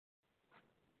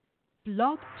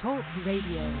Blog Talk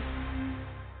Radio.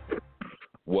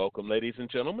 Welcome, ladies and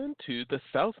gentlemen, to the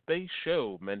South Bay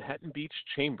Show, Manhattan Beach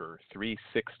Chamber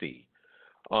 360,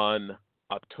 on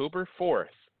October 4th,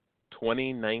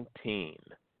 2019.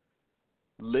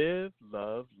 Live,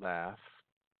 love, laugh,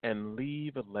 and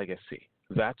leave a legacy.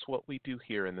 That's what we do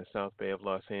here in the South Bay of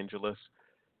Los Angeles,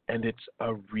 and it's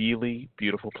a really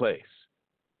beautiful place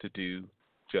to do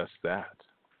just that.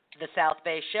 The South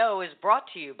Bay Show is brought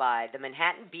to you by the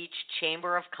Manhattan Beach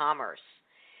Chamber of Commerce.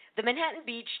 The Manhattan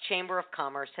Beach Chamber of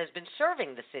Commerce has been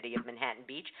serving the city of Manhattan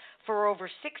Beach for over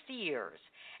 60 years,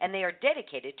 and they are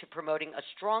dedicated to promoting a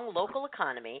strong local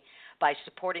economy by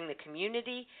supporting the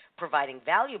community, providing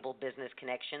valuable business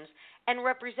connections, and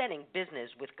representing business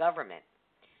with government.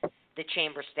 The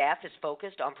Chamber staff is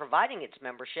focused on providing its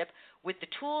membership with the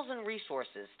tools and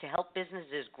resources to help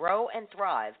businesses grow and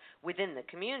thrive within the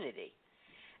community.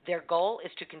 Their goal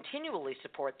is to continually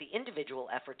support the individual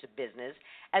efforts of business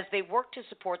as they work to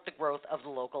support the growth of the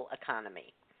local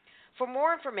economy. For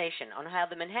more information on how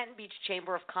the Manhattan Beach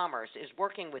Chamber of Commerce is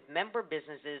working with member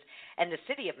businesses and the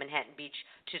City of Manhattan Beach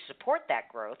to support that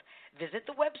growth, visit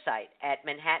the website at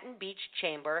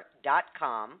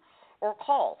manhattanbeachchamber.com or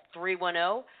call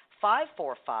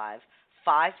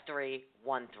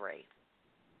 310-545-5313.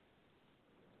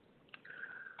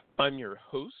 I'm your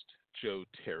host, Joe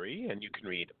Terry, and you can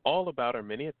read all about our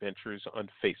many adventures on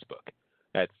Facebook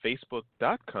at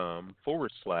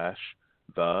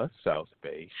facebook.com/The South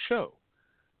Bay Show.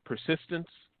 Persistence,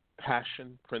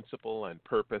 passion, principle, and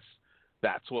purpose,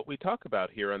 that's what we talk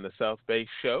about here on the South Bay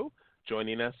Show.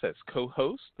 Joining us as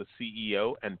co-host, the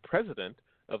CEO and president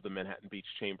of the Manhattan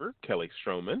Beach Chamber, Kelly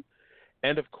Stroman,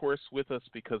 and of course with us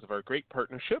because of our great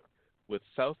partnership with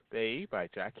South Bay by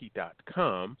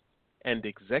Jackie.com, and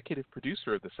executive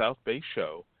producer of the South Bay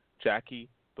Show, Jackie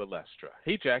Balestra.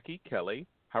 Hey, Jackie, Kelly,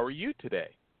 how are you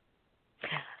today?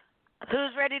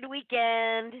 Who's ready to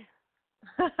weekend?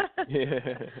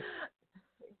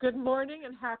 Good morning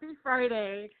and happy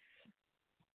Friday.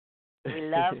 We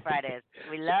love Fridays.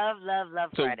 We love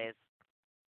Fridays.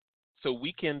 So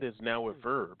weekend is now a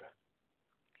verb.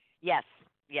 Yes.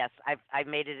 I've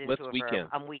made it into a weekend.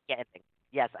 verb. I'm weekending.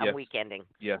 Yes, I'm weekending.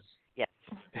 Yes.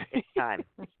 It's time.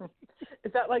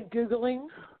 Is that like Googling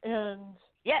and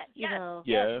Yes.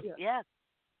 Yes.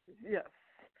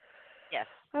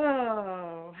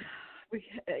 Oh,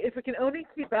 if we can only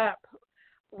keep up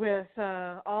with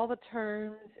all the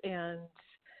terms and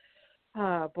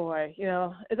boy,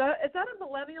 is that a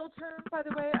millennial term, by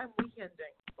the way? I'm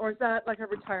weekending, or is that like a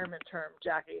retirement term,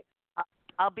 Jackie?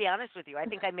 I'll be honest with you. I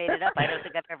think I made it up. I don't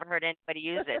think I've ever heard anybody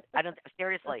use it.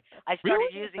 Seriously. I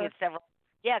started using it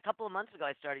a couple of months ago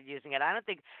I started using it. I don't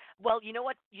think, well, you know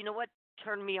what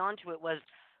turned me on to it was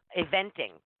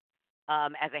eventing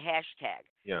as a hashtag.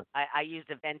 Yeah. I used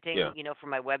eventing, for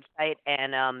my website,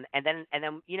 and then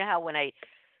you know how when I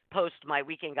post my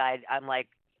weekend guide, I'm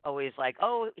always like,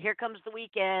 oh, here comes the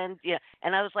weekend. Yeah.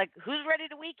 And I was like, who's ready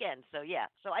to weekend? So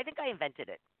I think I invented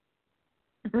it.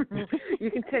 You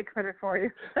can take credit for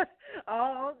you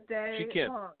all day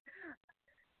long.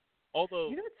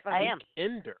 Although I am.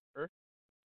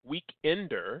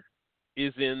 Weekender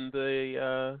is in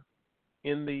the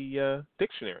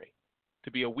dictionary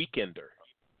to be a weekender.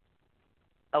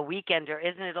 A weekender,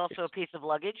 isn't it also a piece of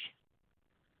luggage?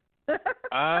 Could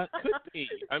be.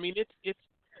 I mean, it's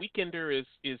weekender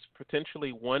is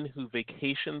potentially one who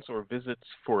vacations or visits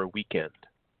for a weekend.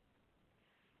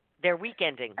 They're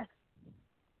weekending.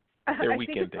 I think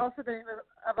it's also the name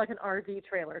of like an RV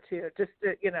trailer too, just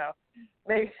to,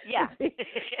 maybe keep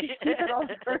it all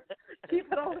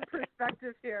in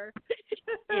perspective here.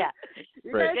 Yeah,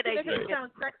 you guys can make it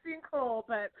sound sexy and cool,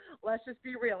 but let's just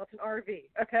be real. It's an RV,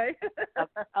 okay?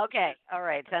 Okay, all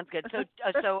right, sounds good.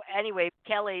 So anyway,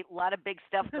 Kelly, a lot of big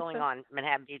stuff going on in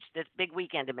Manhattan Beach. This big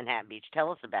weekend in Manhattan Beach. Tell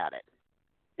us about it.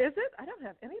 Is it? I don't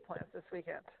have any plans this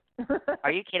weekend.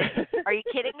 Are you kidding? Are you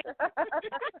kidding me?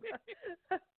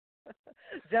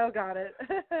 Joe got it.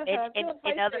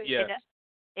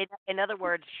 In other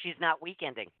words, she's not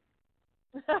weekending.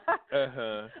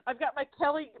 I've got my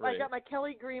Kelly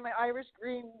green, my Irish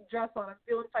green dress on. I'm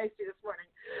feeling feisty this morning.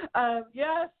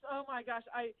 Yes. Oh my gosh.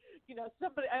 I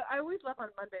always laugh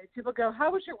on Mondays. People go,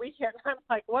 "How was your weekend?" I'm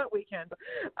like, "What weekend?"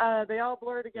 They all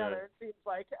blur together. It seems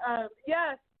like.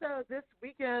 Yes. So this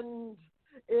weekend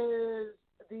is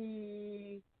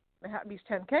the Manhattan Beach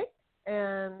 10K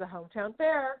and the Hometown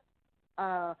Fair.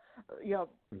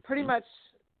 Pretty much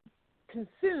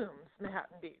consumes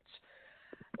Manhattan Beach.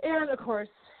 And, of course,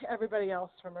 everybody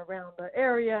else from around the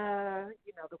area,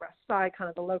 the West Side, kind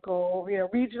of the local,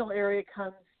 regional area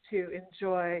comes to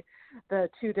enjoy the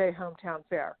 2-day hometown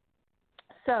fair.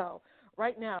 So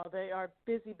right now they are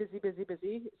busy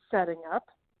setting up.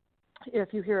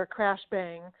 If you hear a crash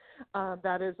bang,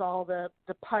 that is all the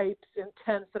pipes and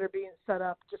tents that are being set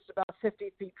up just about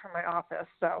 50 feet from my office.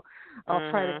 So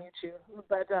I'll try to mute you.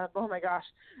 But, oh, my gosh,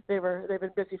 they've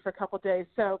been busy for a couple of days.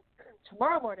 So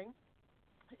tomorrow morning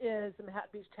is the Manhattan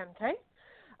Beach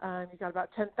 10K. You've got about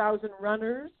 10,000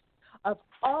 runners of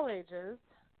all ages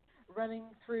running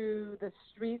through the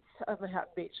streets of Manhattan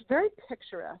Beach. Very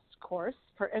picturesque course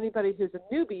for anybody who's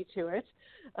a newbie to it.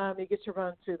 You get to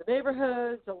run through the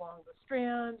neighborhoods, along the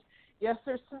Strand. Yes,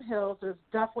 there's some hills. There's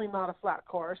definitely not a flat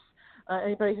course.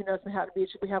 Anybody who knows Manhattan Beach,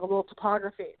 we have a little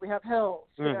topography. We have hills,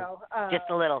 you know. Just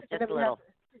a little.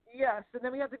 Yes, and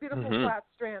then we have the beautiful flat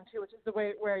Strand, too, which is the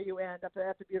way where you end up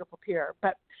at the beautiful pier.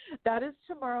 But that is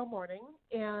tomorrow morning,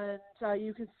 and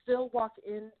you can still walk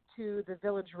into the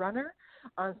Village Runner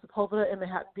on Sepulveda in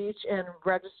Manhattan Beach and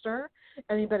register.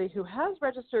 Anybody who has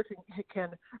registered can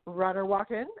run or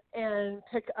walk in and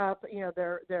pick up, you know,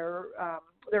 their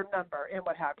number and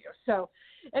what have you. So,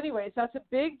 anyways, that's a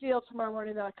big deal tomorrow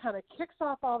morning. That kind of kicks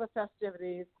off all the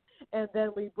festivities, and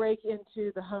then we break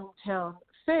into the hometown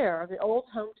fair, the old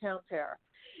hometown fair,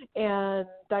 and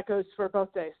that goes for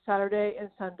both days, Saturday and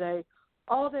Sunday,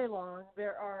 all day long.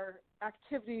 There are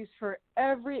activities for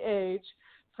every age,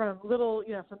 from little,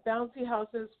 you know, from bouncy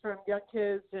houses, from young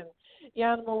kids and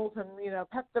animals, and, you know,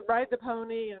 ride the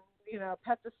pony, and, you know,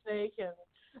 pet the snake and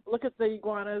look at the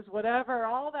iguanas, whatever,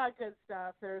 all that good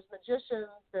stuff. There's magicians,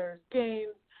 there's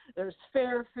games, there's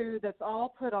fair food that's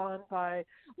all put on by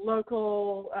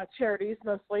local charities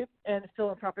mostly, and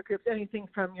philanthropic groups, anything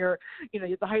from your, you know,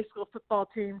 the high school football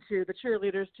team to the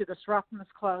cheerleaders to the Seropolis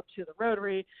Club to the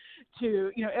Rotary to,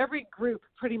 you know, every group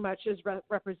pretty much is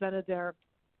represented there,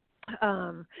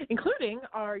 including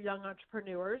our young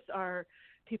entrepreneurs, our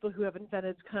people who have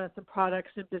invented kind of some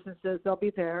products and businesses. They'll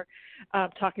be there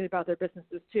talking about their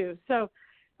businesses too. So,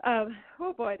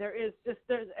 oh boy, there's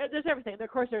everything. Of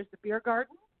course, there's the beer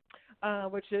garden,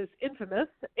 which is infamous,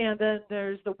 and then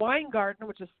there's the wine garden,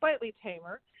 which is slightly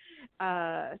tamer.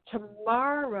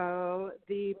 Tomorrow,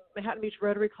 the Manhattan Beach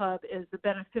Rotary Club is the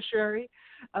beneficiary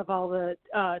of all the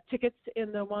tickets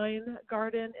in the wine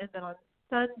garden, and then on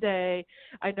Sunday,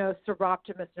 I know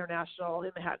Seroptimus International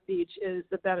in Manhattan Beach is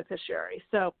the beneficiary.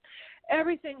 So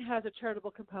everything has a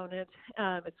charitable component.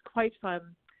 It's quite fun.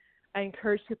 I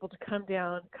encourage people to come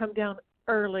down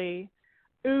early,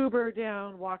 Uber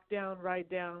down, walk down, ride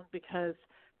down, because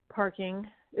parking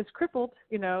is crippled,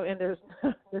 you know, and there's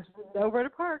nowhere to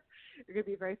park. You're going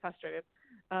to be very frustrated.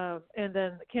 And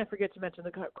then can't forget to mention,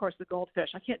 of course, the goldfish.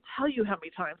 I can't tell you how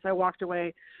many times I walked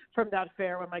away from that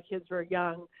fair when my kids were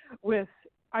young with,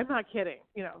 I'm not kidding,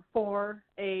 you know, 4,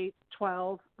 8,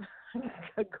 12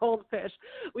 goldfish.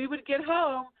 We would get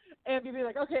home and we'd be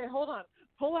like, okay, hold on.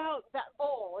 Pull out that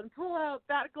bowl and pull out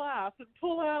that glass and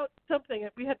pull out something.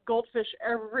 And we had goldfish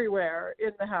everywhere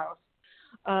in the house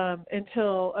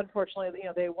until, unfortunately, you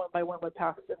know, they one by one would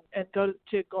pass and go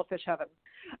to goldfish heaven.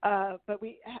 But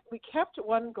we kept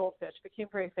one goldfish, became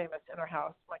very famous in our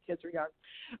house. My kids were young.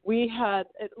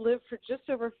 It lived for just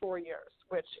over 4 years,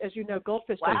 which, as you know,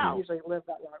 goldfish don't usually live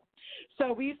that long.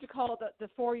 So we used to call it the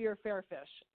 4-year fair fish.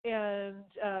 And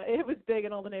it was big,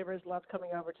 and all the neighbors loved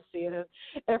coming over to see it. And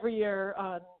every year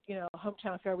on, you know,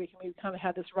 Hometown Fair Week, we kind of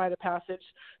had this rite of passage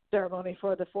ceremony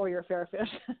for the 4-year fair fish.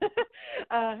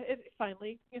 It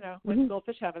finally, you know, went to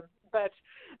goldfish heaven. But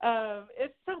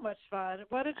it's so much fun.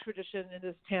 What a tradition in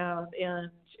this town. And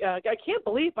I can't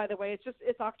believe, by the way,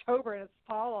 it's October and it's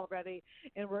fall already,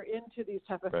 and we're into these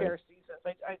type of fair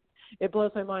seasons. It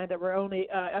blows my mind that we're only,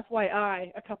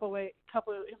 FYI, a couple of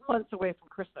months away from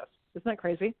Christmas. Isn't that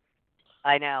crazy?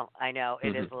 I know.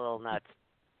 It is a little nuts.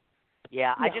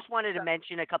 Yeah, I just wanted to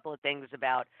mention a couple of things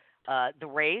about the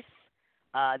race.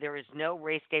 There is no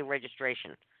race day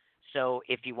registration. So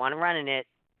if you want to run in it,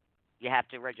 you have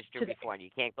to register before. You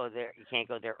can't go there. You can't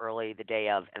go there early the day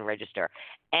of and register.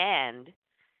 And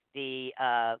the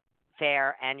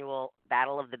fair annual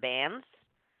Battle of the Bands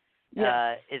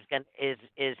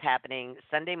is happening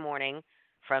Sunday morning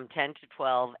from 10 to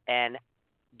 12. And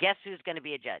guess who's going to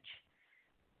be a judge?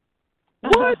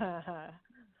 What?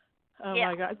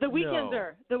 My God! The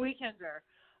Weekender. No. The Weekender.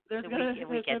 There's The going to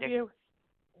Weekender. be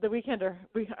the Weekender.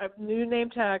 We have a new name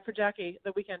tag for Jackie.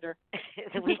 The Weekender.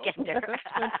 The Weekender.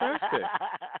 That's fantastic.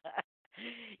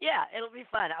 Yeah, it'll be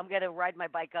fun. I'm going to ride my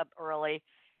bike up early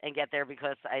and get there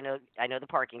because I know the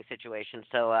parking situation.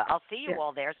 So I'll see you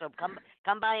all there. So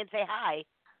come by and say hi.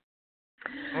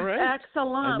 All right.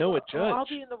 Excellent. I know a judge.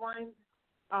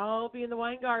 I'll be in the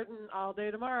wine garden all day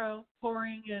tomorrow,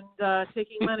 pouring and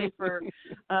taking money for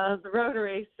the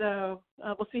Rotary. So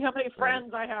we'll see how many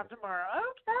friends I have tomorrow.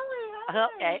 Oh, Kelly,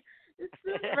 Okay. It's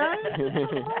right.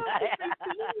 Thank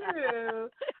you.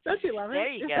 Don't you love it?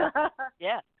 There you go.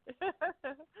 Yeah.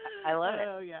 I love it.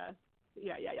 Oh, yeah.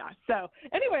 Yeah. So,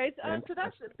 anyways, so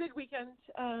that's a big weekend.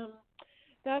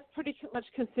 That pretty much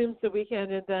consumes the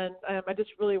weekend. And then I just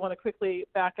really want to quickly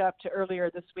back up to earlier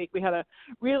this week. We had a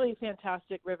really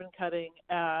fantastic ribbon cutting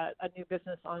at a new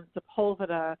business on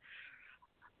Sepulveda,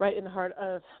 right in the heart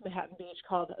of Manhattan Beach,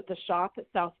 called The Shop at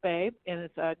South Bay, and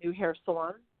it's a new hair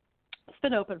salon. It's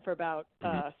been open for about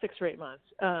 6 or 8 months,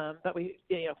 but we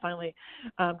finally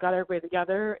got everybody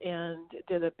together and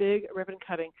did a big ribbon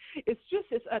cutting. It's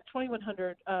at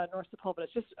 2100 North Sepulveda.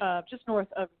 It's just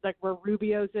north of like where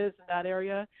Rubio's is in that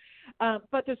area,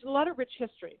 but there's a lot of rich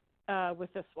history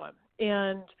with this one.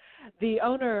 And the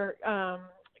owner,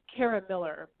 Kara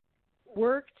Miller,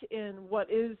 worked in what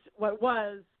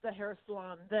was the hair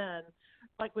salon then,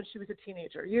 like when she was a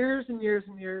teenager, years and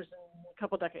a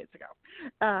couple decades ago.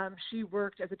 She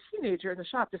worked as a teenager in the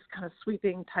shop, just kind of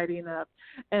sweeping, tidying up,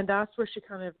 and that's where she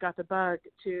kind of got the bug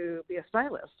to be a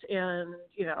stylist and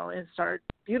start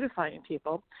beautifying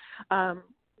people.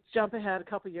 Jump ahead a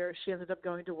couple years, she ended up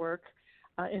going to work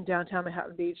in downtown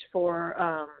Manhattan Beach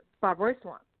for Bob Roy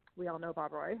Salon. We all know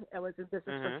Bob Roy. I was in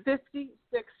business for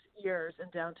 56 years in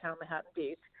downtown Manhattan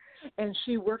Beach, and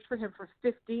she worked for him for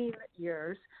 15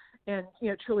 years. And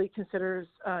truly considers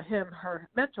him her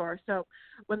mentor. So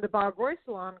when the Bob Roy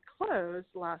Salon closed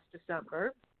last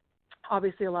December,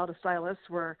 obviously a lot of stylists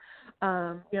were,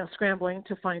 scrambling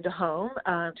to find a home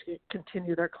to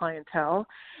continue their clientele.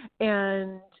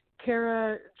 And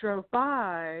Kara drove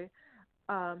by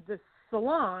this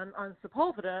salon on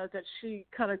Sepulveda that she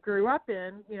kind of grew up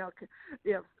in,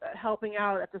 helping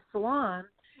out at the salon,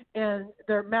 and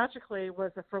there magically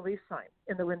was a for lease sign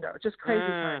in the window, just crazy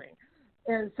timing.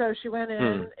 And so she went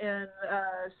in and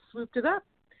swooped it up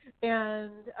and,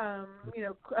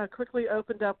 quickly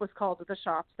opened up what's called The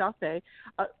Shop, South Bay.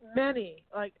 Many,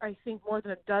 I think more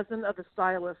than a dozen of the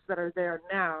stylists that are there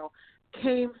now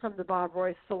came from the Bob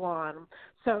Roy Salon.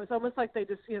 So it's almost like they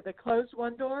just, they closed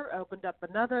one door, opened up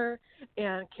another,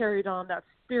 and carried on that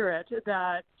spirit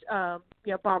that,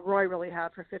 Bob Roy really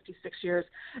had for 56 years.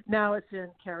 Now it's in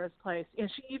Kara's place. And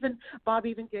Bob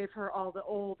even gave her all the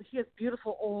he has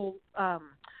beautiful old,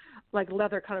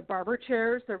 leather kind of barber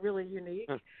chairs. They're really unique.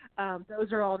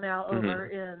 Those are all now over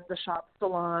in the shop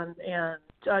salon, and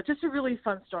just a really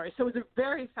fun story. So it was a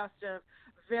very festive,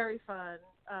 very fun,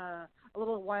 a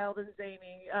little wild and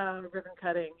zany ribbon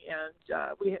cutting, and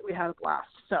we had a blast.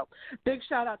 So big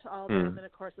shout out to all of them, and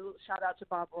of course a little shout out to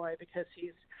Bob Roy, because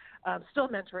he's still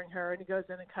mentoring her, and he goes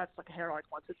in and cuts a hair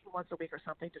once a week or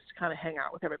something, just to kind of hang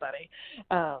out with everybody.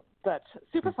 But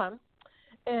super fun.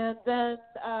 And then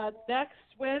next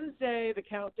Wednesday, the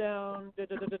countdown.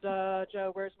 Joe,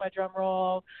 where's my drum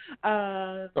roll?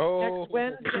 Next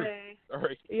Wednesday.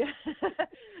 Sorry. Yeah.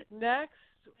 Next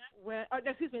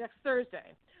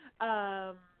Thursday,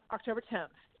 October 10th,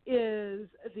 is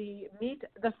the Meet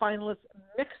the Finalists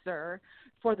Mixer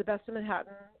for the Best of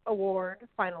Manhattan Award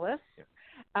finalists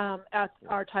at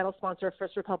our title sponsor,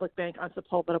 First Republic Bank on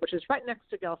Sepulveda, which is right next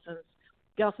to Gelson's.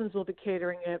 Gelson's will be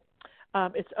catering it.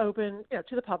 It's open,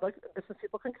 to the public. Business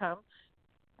people can come.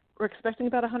 We're expecting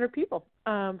about 100 people.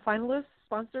 Finalists,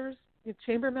 sponsors,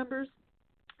 chamber members,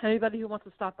 anybody who wants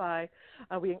to stop by.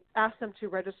 We ask them to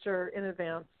register in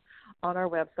advance on our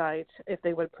website, if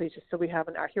they would please, just so we have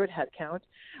an accurate head count.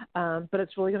 But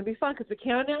it's really going to be fun, because we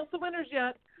can't announce the winners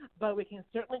yet, but we can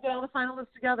certainly get all the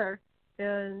finalists together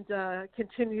and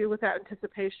continue with that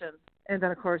anticipation. And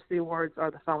then, of course, the awards are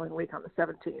the following week on the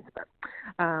 17th. But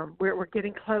we're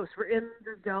getting close. We're in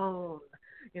the zone.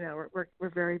 We're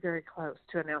very, very close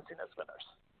to announcing those winners.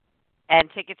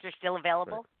 And tickets are still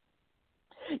available?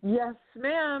 Yes,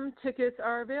 ma'am. Tickets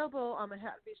are available on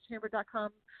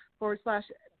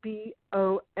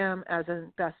ManhattanBeachChamber.com/BOM, as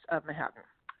in Best of Manhattan.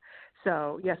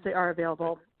 So, yes, they are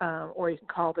available, or you can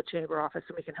call the chamber office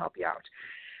and we can help you out.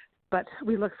 But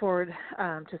we look forward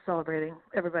to celebrating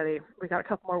everybody. We got a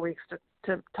couple more weeks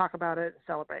to talk about it and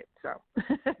celebrate, so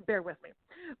bear with me.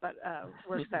 But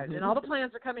we're excited. And all the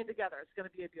plans are coming together. It's going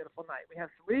to be a beautiful night. We have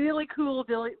some really cool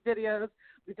videos.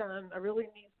 We've done a really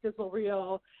neat sizzle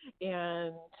reel,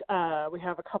 and we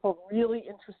have a couple really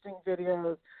interesting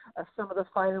videos of some of the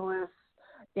finalists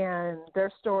and their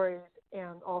stories,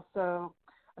 and also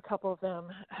a couple of them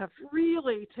have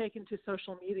really taken to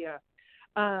social media.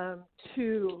 Of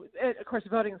course,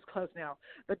 voting is closed now,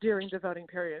 but during the voting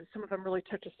period, some of them really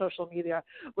took to social media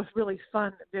with really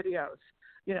fun videos,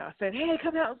 saying, hey,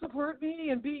 come out and support me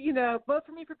and vote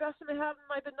for me for Best of Manhattan.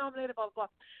 I've been nominated, blah, blah, blah.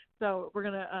 So we're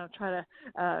going to try to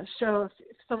show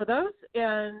some of those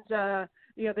and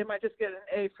they might just get an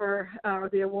A for or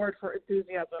the award for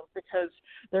enthusiasm, because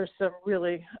there's some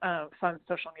really fun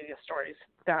social media stories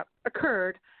that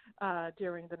occurred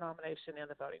during the nomination and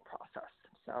the voting process.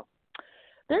 So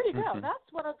there you go.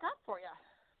 That's what I've got for you.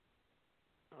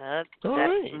 That's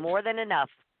right. more than enough.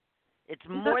 It's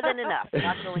more than enough.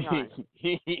 What's going on?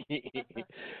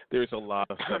 There's a lot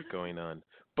of stuff going on.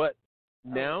 But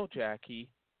now, Jackie,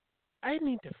 I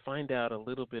need to find out a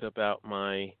little bit about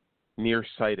my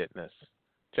nearsightedness.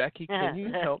 Jackie, can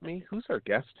you help me? Who's our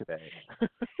guest today?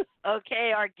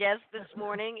 Okay, our guest this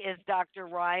morning is Dr.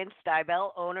 Ryan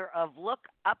Stybel, owner of Look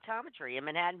Optometry in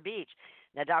Manhattan Beach.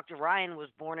 Now, Dr. Ryan was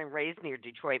born and raised near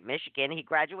Detroit, Michigan. He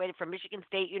graduated from Michigan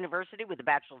State University with a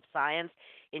Bachelor of Science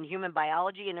in Human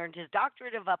Biology and earned his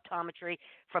doctorate of optometry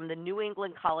from the New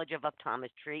England College of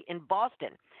Optometry in Boston.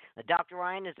 Now, Dr.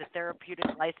 Ryan is a therapeutic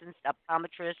licensed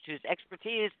optometrist whose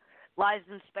expertise lies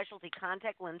in specialty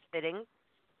contact lens fitting,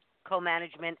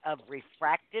 co-management of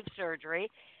refractive surgery,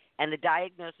 and the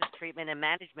diagnosis, treatment, and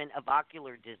management of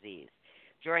ocular disease.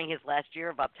 During his last year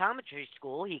of optometry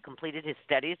school, he completed his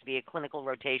studies via clinical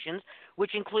rotations,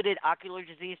 which included ocular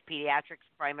disease, pediatrics,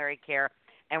 primary care,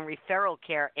 and referral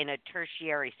care in a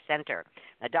tertiary center.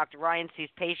 Now, Dr. Ryan sees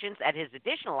patients at his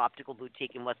additional optical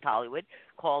boutique in West Hollywood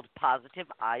called Positive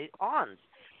Ions.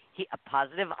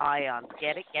 Positive Ions,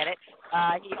 get it?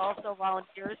 He also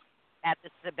volunteers at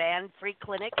the Saban Free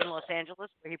Clinic in Los Angeles,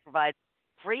 where he provides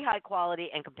free, high-quality,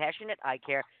 and compassionate eye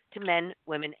care to men,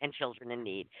 women, and children in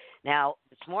need. Now,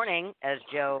 this morning, as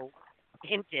Joe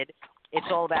hinted, it's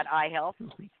all about eye health,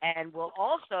 and we'll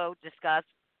also discuss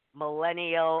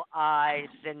millennial eye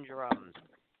syndrome.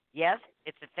 Yes,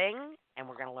 it's a thing, and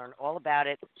we're going to learn all about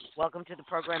it. Welcome to the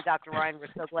program, Dr. Ryan. We're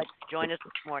so glad you joined us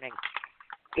this morning.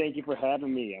 Thank you for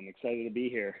having me. I'm excited to be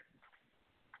here.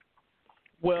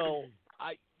 Well,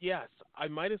 yes, I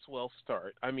might as well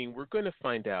start. I mean, we're going to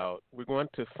find out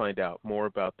more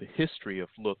about the history of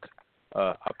Look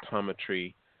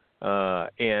Optometry.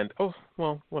 What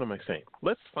am I saying?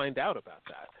 Let's find out about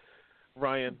that.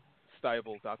 Ryan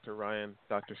Stybel, Dr.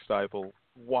 Stybel,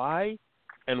 why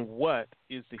and what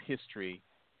is the history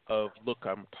of Look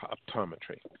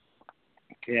Optometry?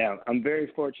 Yeah, I'm very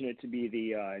fortunate to be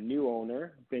the new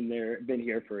owner. Been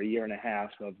here for a year and a half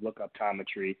of Look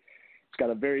Optometry. It's got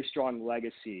a very strong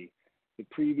legacy. The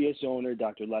previous owner,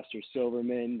 Dr. Lester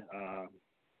Silverman,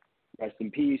 rest in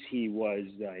peace, he was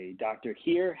a doctor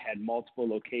here, had multiple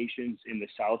locations in the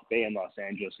South Bay and Los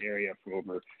Angeles area for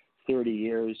over 30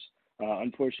 years.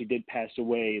 Unfortunately, did pass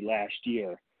away last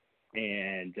year.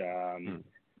 And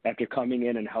after coming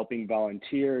in and helping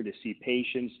volunteer to see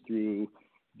patients through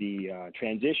the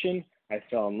transition, I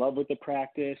fell in love with the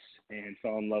practice and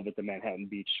fell in love with the Manhattan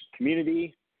Beach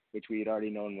community, which we had already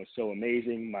known was so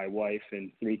amazing. My wife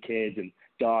and 3 kids and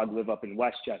dog live up in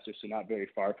Westchester, so not very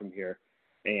far from here.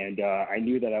 And I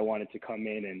knew that I wanted to come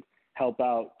in and help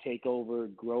out, take over,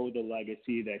 grow the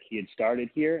legacy that he had started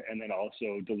here, and then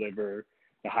also deliver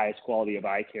the highest quality of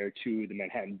eye care to the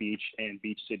Manhattan Beach and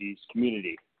Beach Cities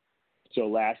community. So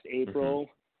last April,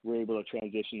 we were able to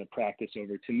transition the practice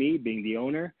over to me, being the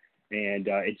owner, and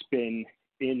it's been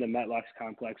in the Metlux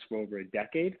complex for over a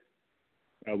decade.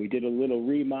 We did a little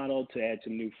remodel to add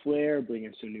some new flair, bring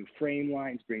in some new frame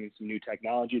lines, bring in some new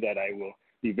technology that I will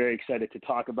be very excited to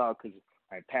talk about because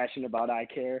I'm passionate about eye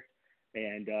care.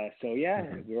 And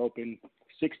we're open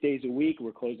 6 days a week.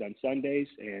 We're closed on Sundays,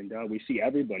 and we see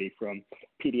everybody from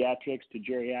pediatrics to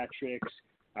geriatrics,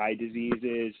 eye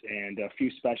diseases, and a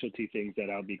few specialty things that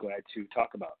I'll be glad to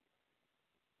talk about.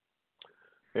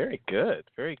 Very good,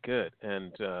 very good.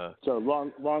 And so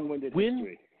long-winded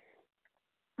history.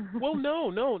 Well,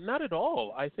 no, not at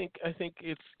all. I think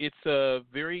it's a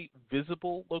very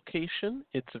visible location.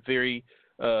 It's a very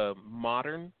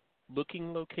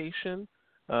modern-looking location.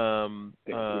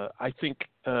 I think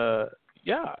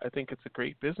it's a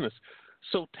great business.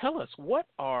 So tell us, what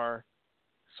are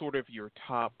sort of your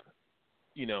top,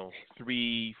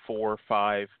 3, 4,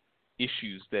 5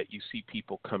 issues that you see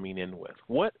people coming in with?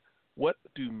 What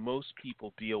do most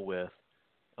people deal with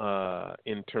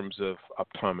in terms of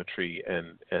optometry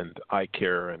and eye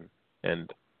care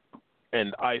and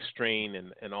eye strain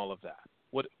and all of that?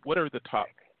 What are the top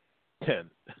 10?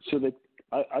 So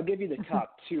I'll give you the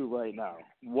top 2 right now.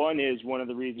 One is one of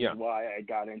the reasons why I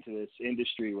got into this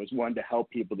industry was, one, to help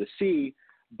people to see,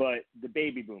 but the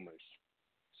baby boomers.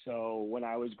 So when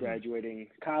I was graduating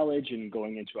college and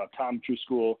going into optometry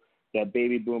school, that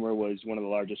baby boomer was one of the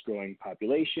largest growing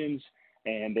populations,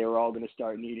 and they were all going to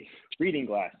start needing reading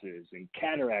glasses and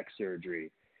cataract surgery.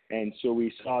 And so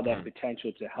we saw that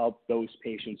potential to help those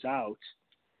patients out.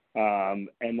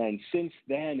 And then since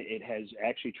then, it has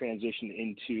actually transitioned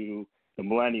into the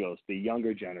millennials, the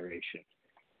younger generation.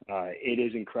 It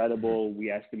is incredible. We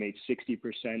estimate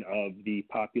 60% of the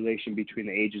population between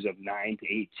the ages of 9 to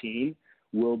 18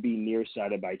 will be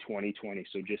nearsighted by 2020,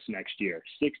 so just next year.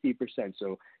 60%,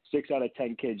 so 6 out of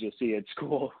 10 kids you'll see at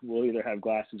school will either have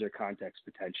glasses or contacts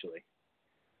potentially.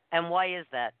 And why is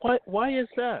that? Why is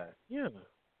that? Yeah.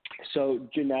 So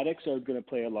genetics are going to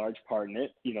play a large part in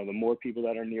it. You know, the more people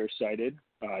that are nearsighted,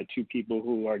 2 people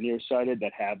who are nearsighted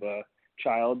that have a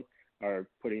child are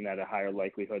putting that a higher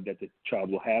likelihood that the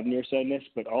child will have nearsightedness.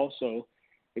 But also,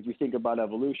 if we think about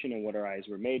evolution and what our eyes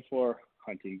were made for,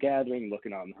 hunting, gathering,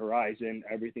 looking out on the horizon,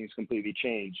 everything's completely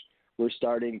changed. We're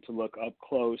starting to look up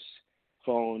close,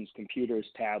 phones, computers,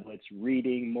 tablets,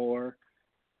 reading more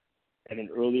at an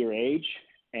earlier age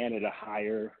and at a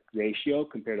higher ratio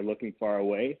compared to looking far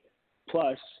away.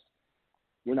 Plus,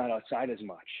 we're not outside as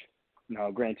much. Now,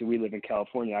 granted, we live in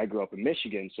California. I grew up in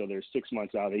Michigan, so there's 6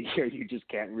 months out of the year you just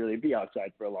can't really be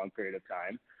outside for a long period of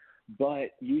time.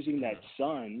 But using that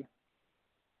sun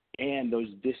and those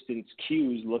distance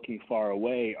cues looking far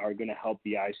away are going to help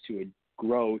the eyes to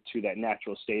grow to that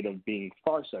natural state of being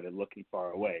farsighted, looking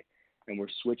far away. And we're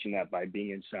switching that by being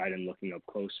inside and looking up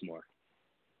close more.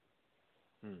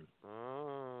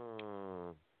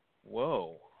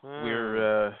 Whoa.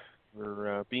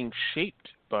 We're being shaped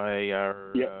by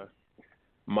our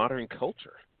modern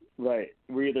culture. Right.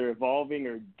 We're either evolving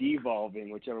or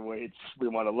devolving, whichever way we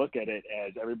want to look at it,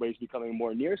 as everybody's becoming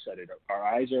more nearsighted. Our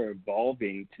eyes are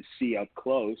evolving to see up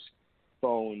close,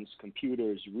 phones,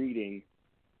 computers, reading,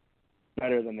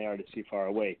 better than they are to see far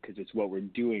away, because it's what we're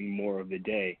doing more of the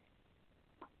day.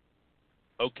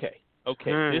 Okay.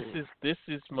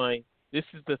 This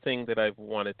is the thing that I've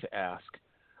wanted to ask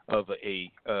of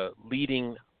a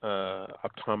leading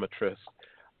optometrist.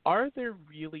 Are there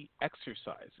really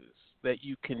exercises that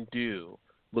you can do,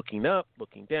 looking up,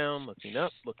 looking down, looking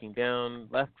up, looking down,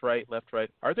 left, right?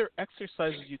 Are there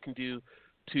exercises you can do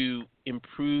to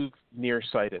improve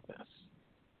nearsightedness?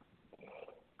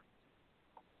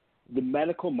 The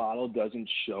medical model doesn't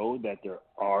show that there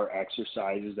are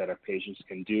exercises that our patients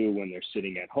can do when they're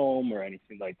sitting at home or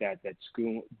anything like that that's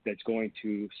going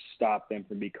to stop them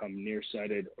from becoming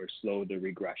nearsighted or slow the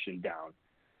regression down.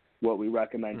 What we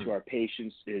recommend to our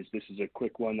patients is, this is a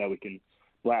quick one that we can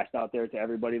blast out there to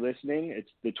everybody listening.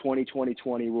 It's the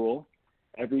 20-20-20 rule.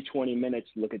 Every 20 minutes,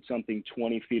 look at something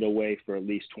 20 feet away for at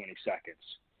least 20 seconds.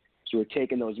 So we're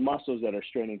taking those muscles that are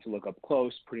straining to look up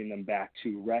close, putting them back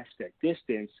to rest at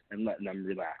distance, and letting them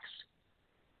relax.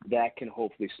 That can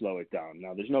hopefully slow it down.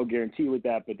 Now, there's no guarantee with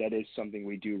that, but that is something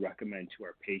we do recommend to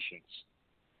our patients.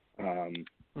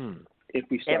 If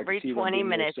we start every to see 20 them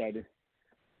minutes, nearsighted,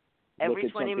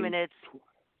 every 20 minutes,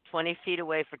 20 feet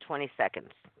away for 20 seconds.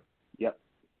 Yep.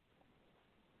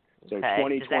 So okay.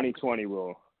 20-20-20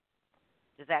 rule.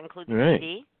 Does that include the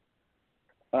TV?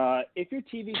 If your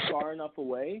TV's far enough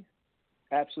away,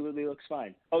 absolutely looks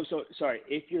fine. Oh, so sorry.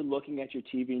 If you're looking at your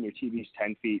TV and your TV's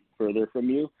 10 feet further from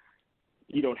you,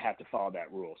 you don't have to follow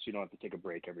that rule. So you don't have to take a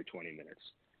break every 20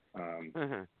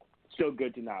 minutes. Still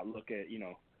good to not look at,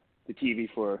 the TV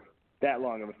for that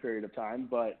long of a period of time,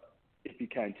 but if you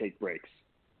can, take breaks.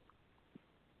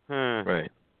 Right.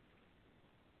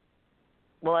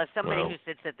 Well, as somebody who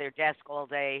sits at their desk all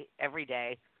day, every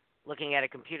day, looking at a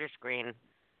computer screen,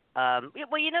 well,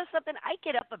 you know something? I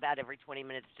get up about every 20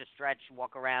 minutes to stretch,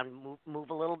 walk around, move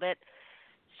a little bit.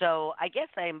 So I guess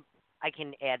I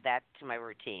can add that to my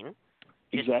routine.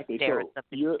 Exactly. So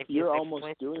you're almost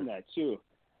doing that too.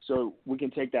 So we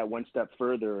can take that one step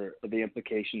further, the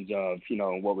implications of,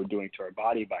 what we're doing to our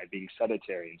body by being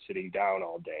sedentary and sitting down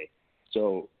all day.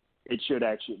 So it should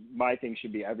actually, my thing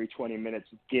should be every 20 minutes,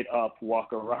 get up,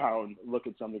 walk around, look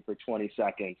at something for 20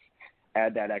 seconds,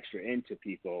 add that extra into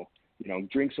people,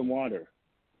 drink some water,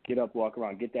 get up, walk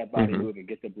around, get that body moving,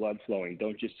 get the blood flowing.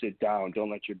 Don't just sit down. Don't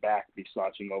let your back be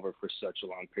slouching over for such a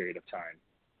long period of time.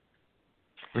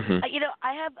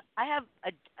 I have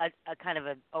a kind of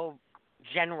a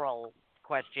general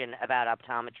question about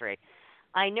optometry.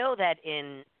 I know that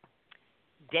in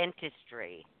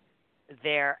dentistry,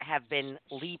 there have been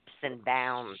leaps and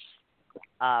bounds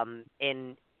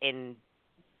in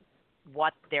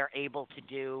what they're able to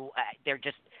do. They're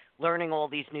just learning all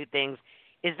these new things.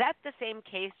 Is that the same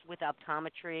case with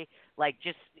optometry? Like,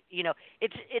 just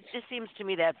it just seems to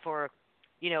me that for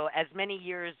as many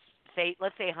years,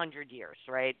 let's say 100 years,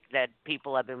 right, that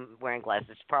people have been wearing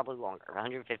glasses, probably longer,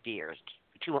 150 years,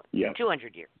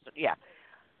 200 years, yeah.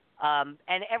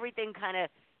 And everything kind of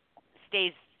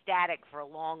stays static for a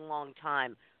long, long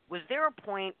time. Was there a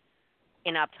point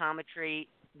in optometry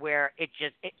where it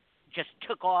just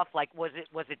took off? Like, was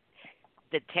it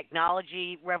the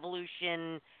technology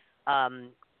revolution?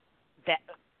 That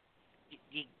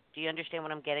do you understand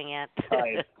what I'm getting at?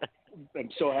 I'm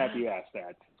so happy you asked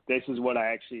that. This is what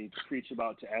I actually preach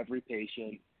about to every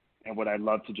patient, and what I'd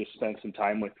love to just spend some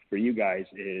time with for you guys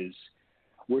is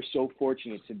we're so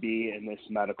fortunate to be in this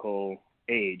medical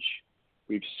age.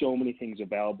 We have so many things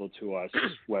available to us,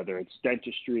 whether it's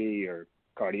dentistry or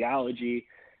cardiology,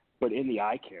 but in the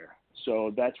eye care.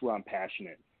 So that's where I'm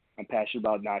passionate. I'm passionate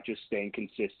about not just staying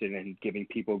consistent and giving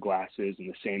people glasses and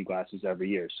the same glasses every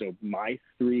year. So my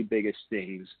 3 biggest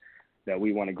things that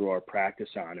we want to grow our practice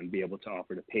on and be able to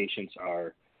offer to patients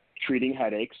are treating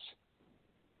headaches,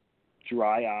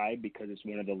 dry eye, because it's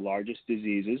one of the largest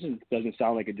diseases, and it doesn't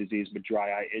sound like a disease, but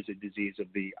dry eye is a disease of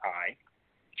the eye,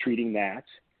 treating that,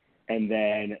 and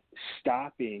then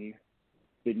stopping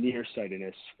the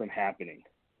nearsightedness from happening.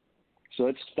 So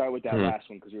let's start with that last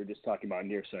one, because we were just talking about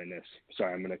nearsightedness.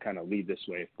 Sorry, I'm going to kind of lead this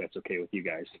way, if that's okay with you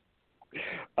guys.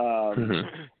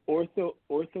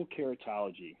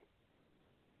 Orthokeratology.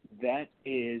 That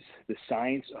is the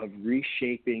science of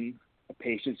reshaping a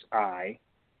patient's eye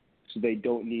so they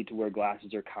don't need to wear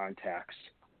glasses or contacts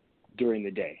during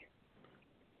the day.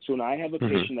 So when I have a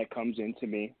patient that comes into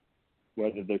me,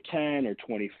 whether they're 10 or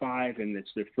 25, and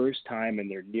it's their first time and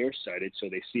they're nearsighted, so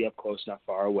they see up close, not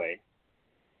far away.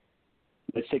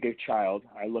 Let's take a child.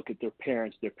 I look at their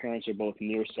parents. Their parents are both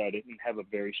nearsighted and have a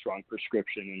very strong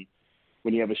prescription. And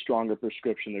when you have a stronger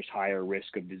prescription, there's higher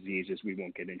risk of diseases. We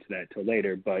won't get into that till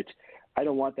later. But I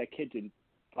don't want that kid to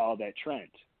follow that trend.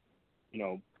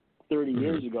 30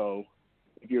 years ago,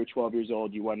 if you were 12 years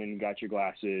old, you went in and got your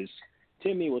glasses.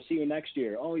 Timmy, we'll see you next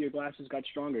year. Oh, your glasses got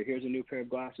stronger. Here's a new pair of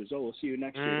glasses. Oh, we'll see you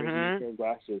next year. Here's a new pair of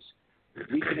glasses.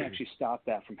 We can actually stop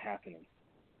that from happening.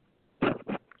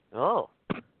 Oh.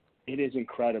 It is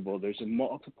incredible. There's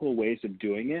multiple ways of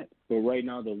doing it, but right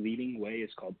now the leading way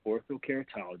is called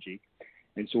orthokeratology.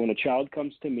 And so when a child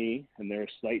comes to me and they're a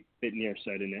slight bit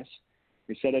nearsightedness,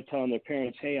 instead of telling their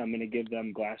parents, hey, I'm going to give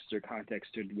them glasses or contacts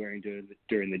to wearing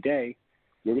during the day,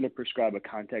 we're going to prescribe a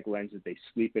contact lens that they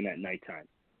sleep in at nighttime.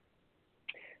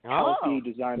 Healthy,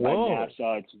 designed by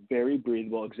NASA. It's very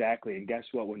breathable, exactly. And guess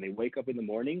what? When they wake up in the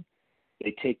morning,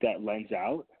 they take that lens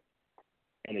out,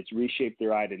 and it's reshaped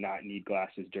their eye to not need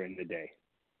glasses during the day.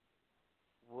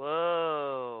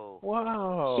 Whoa.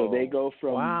 Wow. So they go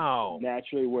from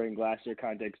naturally wearing glasses or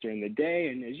contacts during the day,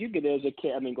 and as you get as a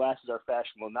kid, glasses are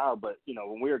fashionable now, but,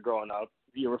 when we were growing up,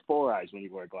 you were 4 eyes when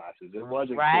you wore glasses. It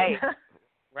wasn't right. cool.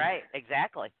 Right,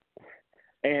 exactly.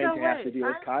 And to have to deal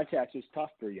with contacts is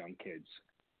tough for young kids.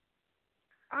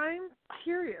 I'm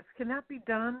curious, can that be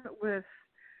done with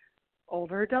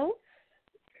older adults?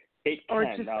 It or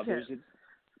can. Just now, kids?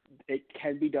 It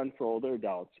can be done for older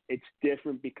adults. It's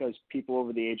different because people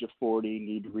over the age of 40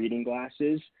 need reading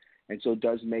glasses, and so it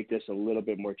does make this a little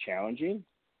bit more challenging.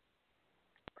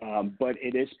 But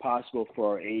it is possible for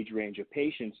our age range of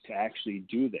patients to actually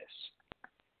do this.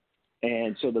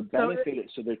 And so the benefit,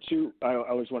 so there are two. I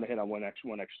always want to hit on one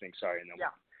extra thing. Sorry, and then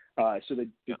so the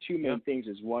two main things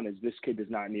is, one is this kid does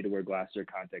not need to wear glasses or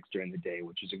contacts during the day,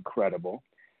 which is incredible,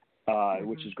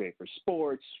 which is great for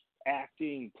sports,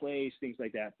 acting, plays, things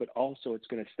like that. But also it's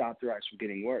going to stop their eyes from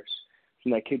getting worse. So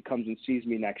when that kid comes and sees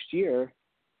me next year,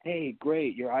 hey,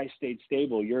 great, your eye stayed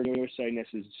stable. Your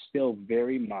nearsightedness is still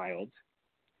very mild.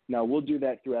 Now, we'll do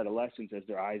that through adolescence as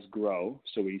their eyes grow,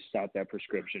 so we stop that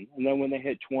prescription. And then when they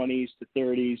hit 20s to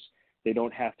 30s, they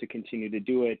don't have to continue to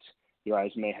do it. Their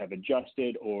eyes may have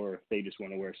adjusted, or if they just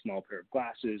want to wear a small pair of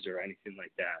glasses or anything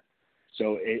like that.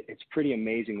 So it's pretty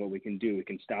amazing what we can do. We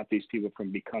can stop these people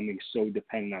from becoming so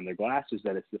dependent on their glasses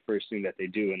that it's the first thing that they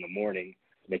do in the morning.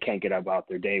 They can't get about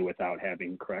their day without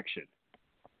having correction.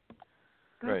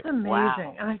 That's amazing.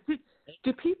 Wow. And I think,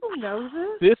 do people know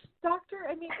this, Doctor?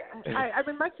 I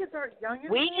mean, my kids aren't young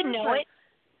anymore. We didn't know it.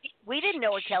 We didn't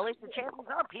know it, Kelly. The chances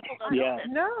are people don't know this.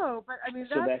 No, but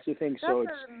that's the thing. That's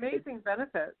an amazing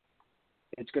benefit.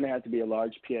 It's going to have to be a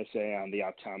large PSA on the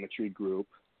optometry group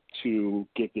to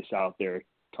get this out there,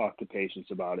 talk to patients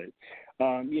about it.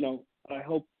 I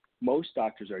hope most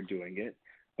doctors are doing it.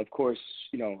 Of course,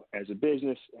 as a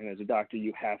business and as a doctor,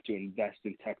 you have to invest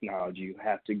in technology. You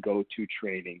have to go to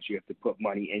trainings. You have to put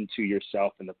money into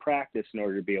yourself and the practice in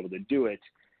order to be able to do it.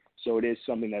 So it is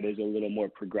something that is a little more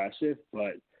progressive,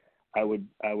 but I would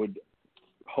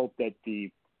hope that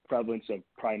the prevalence of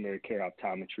primary care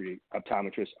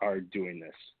optometrists are doing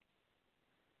this.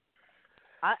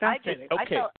 I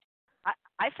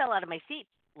fell out of my seat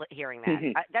hearing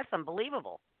that. That's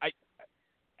unbelievable.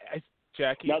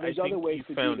 Jackie, now there's other ways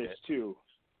to do this it. too.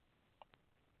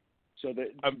 So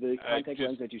the contact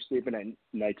lens that you sleep in at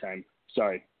nighttime.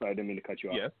 Sorry, I didn't mean to cut you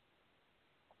off. Yes.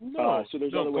 So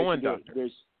there's other ways to do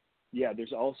it. Yeah,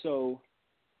 there's also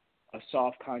a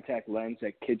soft contact lens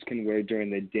that kids can wear during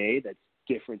the day that's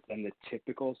different than the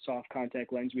typical soft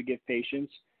contact lens we give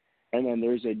patients. And then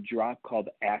there's a drop called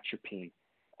atropine.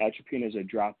 Atropine is a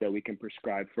drop that we can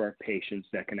prescribe for our patients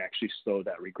that can actually slow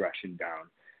that regression down.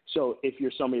 So if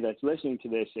you're somebody that's listening to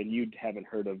this and you haven't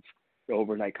heard of the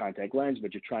overnight contact lens,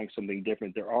 but you're trying something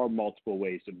different, there are multiple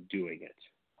ways of doing it.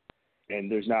 And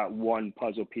there's not one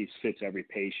puzzle piece fits every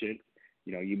patient.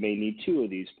 You know, you may need 2 of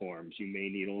these forms. You may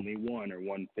need only one, or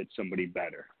one fits somebody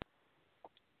better.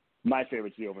 My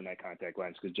favorite's the overnight contact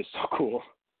lens because it's just so cool.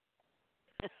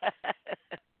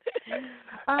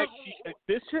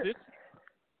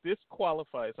 This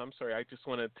qualifies. I'm sorry, I just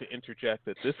wanted to interject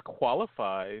that this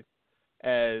qualifies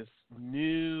as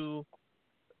new,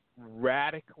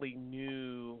 radically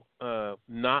new,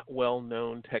 not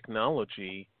well-known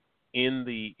technology in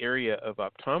the area of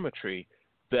optometry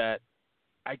that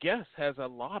I guess has a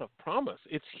lot of promise.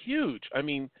 It's huge. I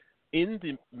mean, in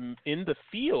the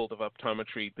field of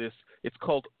optometry, it's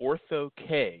called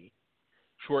ortho-K,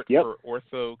 short for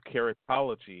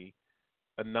orthokeratology,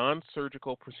 a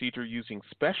non-surgical procedure using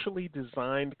specially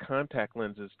designed contact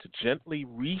lenses to gently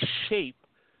reshape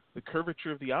the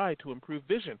curvature of the eye to improve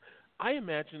vision. I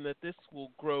imagine that this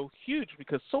will grow huge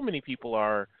because so many people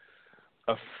are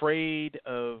afraid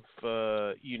of,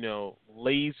 lasers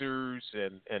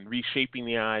and reshaping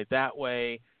the eye that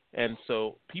way. And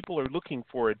so people are looking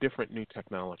for a different new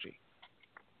technology.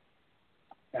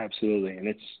 Absolutely. And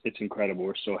it's incredible.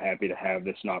 We're so happy to have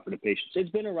this and offer to patients.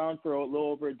 It's been around for a little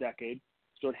over a decade,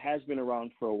 so it has been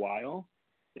around for a while.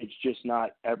 It's just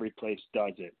not every place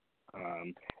does it.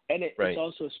 It's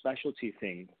also a specialty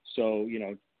thing. So,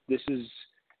 this is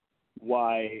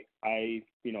why I,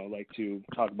 like to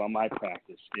talk about my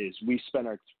practice is we spend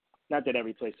not that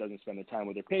every place doesn't spend the time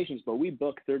with their patients, but we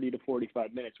book 30 to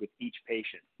 45 minutes with each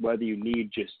patient, whether you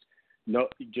need just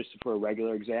for a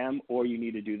regular exam or you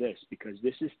need to do this, because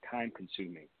this is time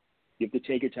consuming. You have to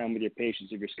take your time with your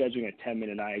patients. If you're scheduling a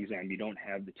 10-minute eye exam, you don't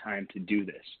have the time to do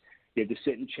this. You have to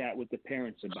sit and chat with the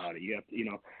parents about it. You have to,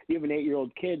 you have an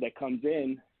 8-year-old kid that comes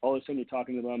in, all of a sudden you're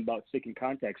talking to them about sticking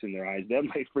contacts in their eyes. That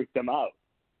might freak them out.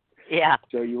 Yeah.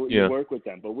 So you work with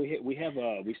them. But we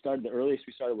started, the earliest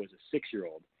we started was a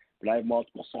 6-year-old, but I have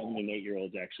multiple 7- and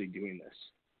 8-year-olds actually doing this.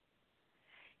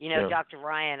 Dr.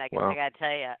 Ryan, I got to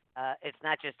tell you, it's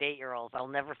not just 8-year-olds. I'll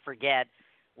never forget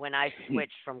when I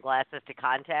switched from glasses to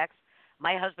contacts.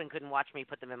 My husband couldn't watch me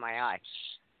put them in my eye.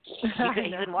 He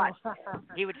couldn't watch.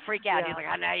 He would freak out. Yeah. He was like,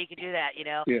 "Oh, no, you can do that,"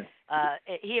 Yeah.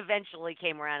 He eventually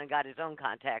came around and got his own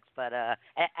contacts, but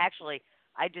actually,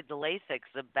 I did the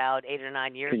LASIKs about 8 or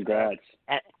 9 years Congrats.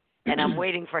 ago, and I'm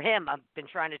waiting for him. I've been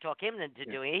trying to talk him into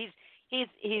doing it.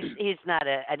 He's not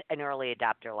an early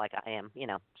adopter like I am,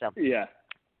 So yeah.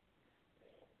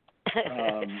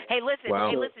 Hey,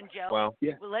 listen, Joe. Wow.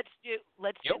 Yeah. Well, let's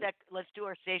do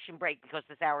our station break because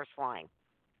this hour's flying.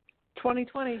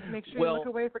 2020. Make sure you look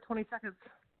away for 20 seconds.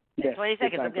 Yeah, 20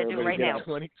 seconds. I'm going to do it right now.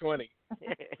 2020.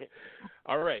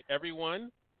 All right, everyone.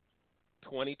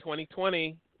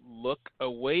 2020. Look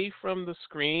away from the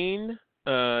screen.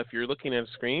 If you're looking at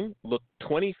a screen, look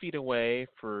 20 feet away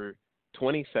for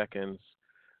 20 seconds.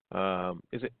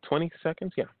 Is it 20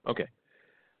 seconds? Yeah. Okay.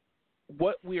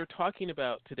 What we are talking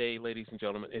about today, ladies and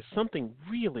gentlemen, is something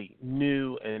really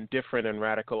new and different and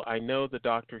radical. I know the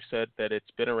doctor said that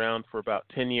it's been around for about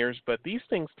 10 years, but these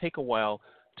things take a while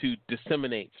to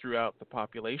disseminate throughout the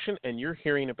population, and you're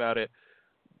hearing about it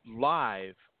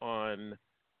live on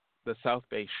the South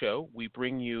Bay Show. We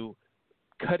bring you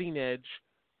cutting-edge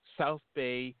South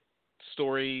Bay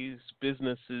stories,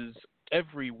 businesses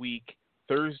every week,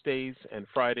 Thursdays and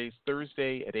Fridays.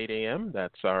 Thursday at 8 a.m.,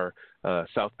 that's our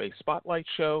South Bay Spotlight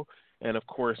Show. And, of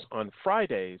course, on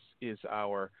Fridays is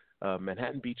our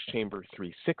Manhattan Beach Chamber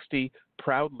 360,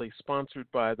 proudly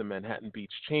sponsored by the Manhattan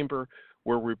Beach Chamber,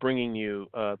 where we're bringing you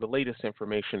the latest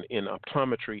information in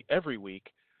optometry every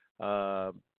week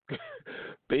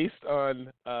based on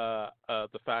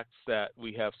the facts that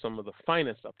we have some of the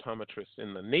finest optometrists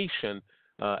in the nation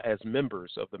as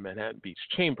members of the Manhattan Beach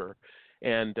Chamber.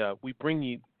 And we bring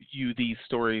you these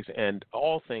stories and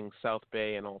all things South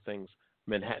Bay and all things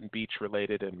Manhattan Beach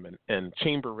related and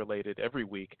chamber related every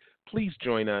week. Please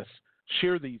join us.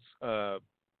 Share these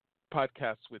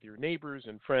podcasts with your neighbors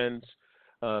and friends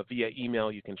via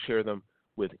email. You can share them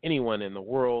with anyone in the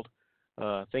world.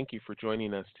 Thank you for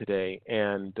joining us today.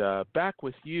 And back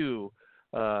with you,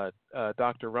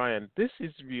 Dr. Ryan. This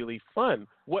is really fun.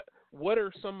 What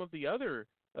are some of the other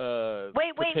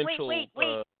potential? Wait.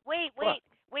 What?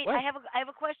 I have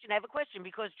a question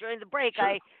because during the break Sure.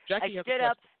 I Jackie stood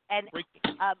up and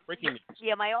breaking news.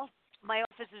 yeah, my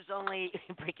office is only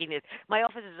breaking news. My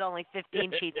office is only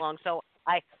 15 feet long, so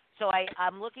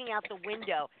I'm looking out the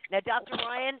window. Now, Dr.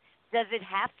 Ryan, does it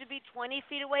have to be 20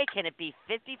 feet away? Can it be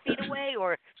 50 feet away,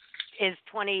 or is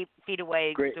 20 feet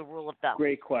away the rule of thumb?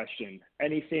 Great question.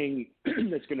 Anything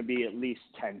that's going to be at least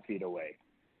 10 feet away.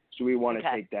 So we want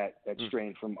to take that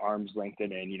strain from arm's length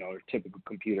and in. You know, our typical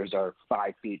computers are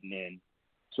 5 feet and in.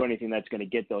 So anything that's going to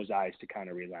get those eyes to kind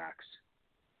of relax.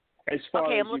 As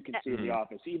far as you can see in the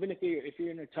office, even if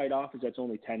you're in a tight office that's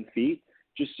only 10 feet,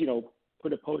 just, you know,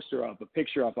 put a poster up, a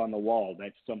picture up on the wall.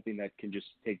 That's something that can just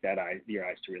take your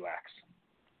eyes to relax.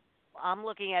 I'm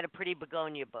looking at a pretty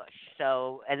begonia bush,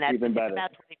 so and that's even better.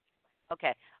 About 20.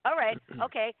 Okay, all right,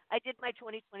 okay. I did my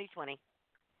 20-20-20.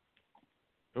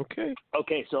 Okay.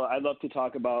 Okay, so I'd love to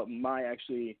talk about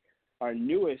our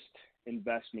newest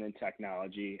investment in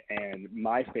technology and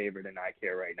my favorite in eye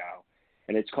care right now,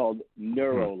 and it's called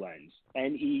NeuroLens.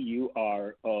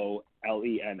 NeuroLens.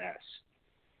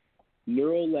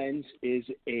 NeuroLens is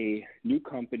a new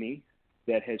company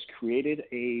that has created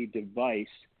a device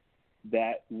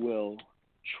that will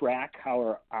track how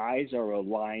our eyes are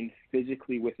aligned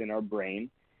physically within our brain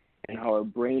and how our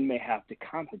brain may have to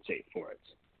compensate for it.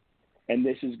 And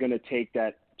this is going to take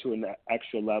that to an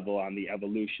extra level on the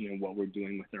evolution and what we're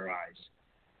doing with our eyes.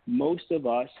 Most of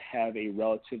us have a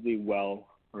relatively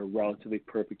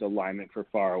perfect alignment for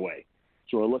far away.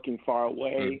 So we're looking far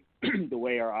away, the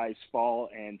way our eyes fall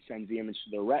and sends the image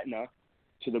to the retina,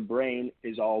 to the brain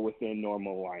is all within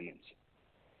normal alignment.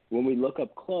 When we look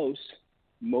up close,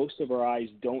 most of our eyes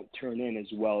don't turn in as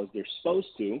well as they're supposed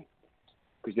to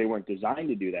because they weren't designed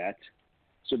to do that.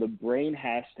 So the brain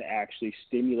has to actually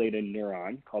stimulate a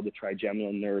neuron called the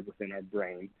trigeminal nerve within our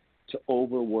brain to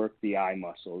overwork the eye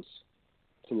muscles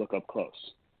to look up close.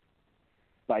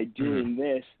 By doing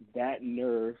this, that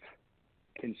nerve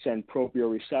can send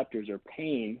proprioceptors or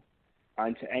pain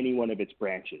onto any one of its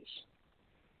branches.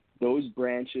 Those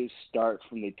branches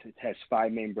has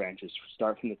 5 main branches.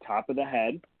 Start from the top of the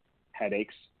head,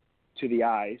 headaches, to the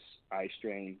eyes, eye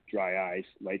strain, dry eyes,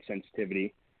 light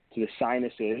sensitivity, to the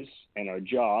sinuses and our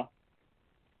jaw,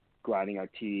 grinding our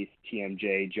teeth,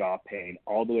 TMJ, jaw pain,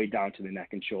 all the way down to the neck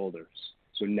and shoulders,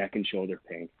 so neck and shoulder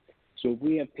pain. So if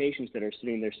we have patients that are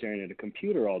sitting there staring at a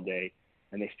computer all day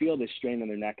and they feel this strain on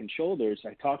their neck and shoulders,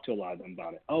 I talk to a lot of them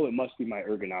about it. Oh, it must be my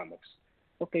ergonomics.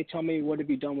 Okay, tell me, what have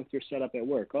you done with your setup at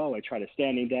work? Oh, I tried a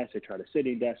standing desk, I tried a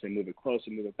sitting desk, I move it close,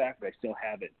 I move it back, but I still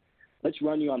have it. Let's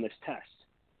run you on this test.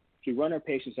 So we run our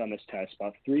patients on this test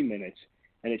about 3 minutes,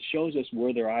 and it shows us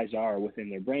where their eyes are within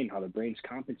their brain, how the brain's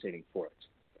compensating for it.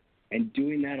 And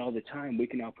doing that all the time, we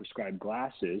can now prescribe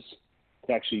glasses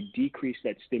to actually decrease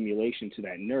that stimulation to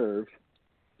that nerve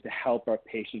to help our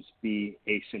patients be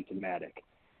asymptomatic.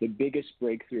 The biggest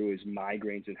breakthrough is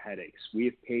migraines and headaches. We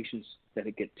have patients that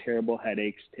get terrible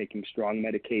headaches, taking strong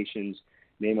medications,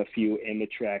 name a few,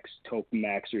 Imitrex,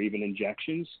 Topamax, or even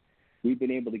injections. We've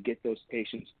been able to get those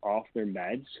patients off their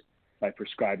meds by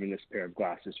prescribing this pair of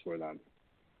glasses for them.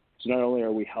 So not only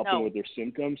are we helping with their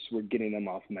symptoms, we're getting them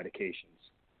off medications.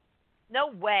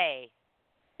 No way.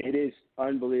 It is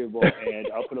unbelievable, and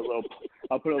I'll put a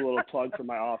little plug for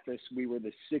my office. We were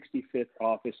the 65th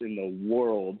office in the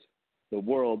world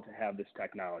to have this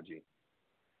technology.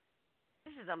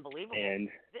 This is unbelievable. And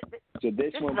so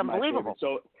this one's my favorite.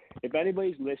 So if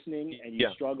anybody's listening and you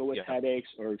struggle with headaches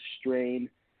or strain,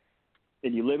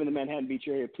 and you live in the Manhattan Beach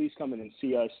area, please come in and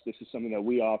see us. This is something that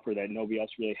we offer that nobody else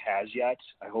really has yet.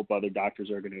 I hope other doctors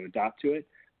are going to adopt to it.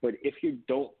 But if you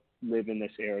don't live in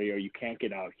this area or you can't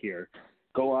get out here,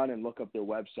 go on and look up their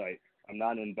website. I'm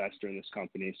not an investor in this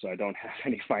company, so I don't have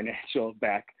any financial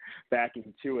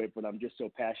backing to it, but I'm just so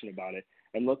passionate about it.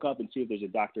 And look up and see if there's a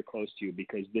doctor close to you,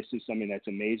 because this is something that's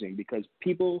amazing. Because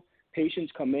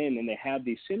patients come in and they have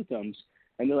these symptoms,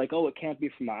 and they're like, oh, it can't be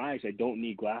from my eyes. I don't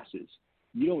need glasses.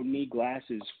 You don't need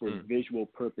glasses for visual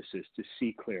purposes to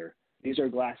see clear. These are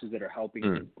glasses that are helping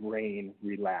the brain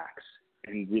relax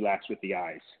and relax with the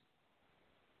eyes.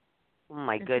 Oh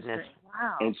my goodness!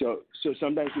 Wow. And so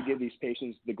sometimes we give these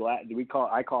patients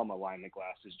I call them alignment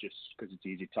glasses just because it's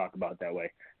easy to talk about that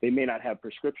way. They may not have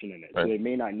prescription in it, so they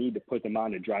may not need to put them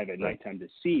on to drive at nighttime to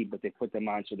see, but they put them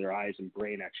on so their eyes and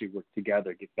brain actually work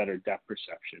together, get better depth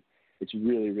perception. It's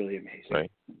really, really amazing.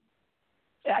 Right.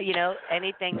 Yeah,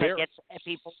 anything that gets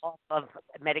people off of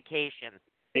medication.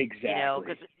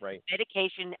 Exactly. Because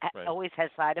medication always has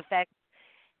side effects,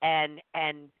 and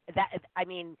that, I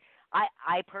mean,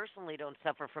 I personally don't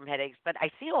suffer from headaches, but I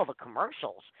see all the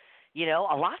commercials. A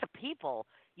lot of people,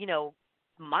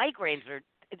 migraines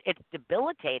it's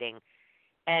debilitating,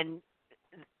 and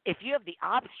if you have the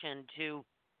option to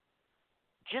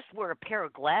just wear a pair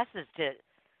of glasses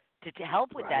to to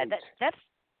help with Right. That's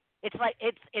it's like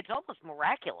it's almost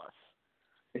miraculous.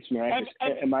 It's miraculous.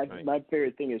 And my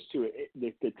favorite thing is, too,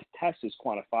 the test is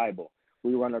quantifiable.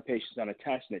 We run our patients on a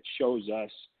test, and it shows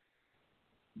us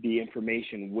the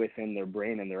information within their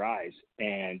brain and their eyes.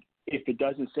 And if it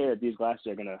doesn't say that these glasses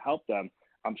are going to help them,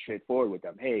 I'm straightforward with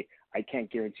them. Hey, I can't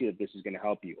guarantee that this is going to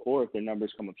help you. Or if their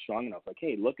numbers come up strong enough, like,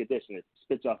 hey, look at this, and it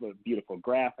spits off a beautiful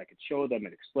graph, I could show them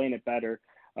and explain it better,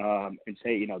 and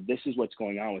say, this is what's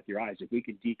going on with your eyes. If we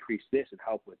could decrease this and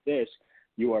help with this,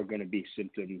 you are going to be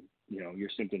your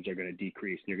symptoms are going to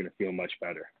decrease, and you're going to feel much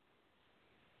better.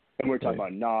 And we're talking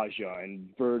about nausea and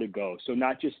vertigo, so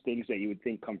not just things that you would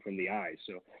think come from the eyes.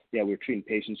 So, yeah, we're treating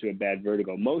patients who have bad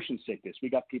vertigo. Motion sickness, we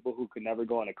got people who could never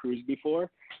go on a cruise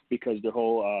before because their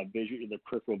whole their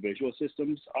peripheral visual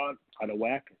system's out of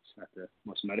whack. It's not the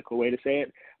most medical way to say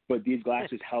it, but these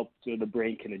glasses help so the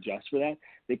brain can adjust for that.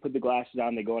 They put the glasses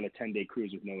on, they go on a 10-day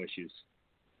cruise with no issues.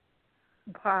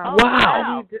 Wow. Oh,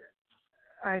 wow.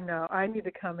 I know. I need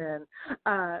to come in.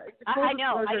 I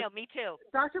know. Me too.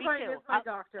 Dr. Me Ryan too. is my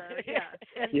doctor. Yes.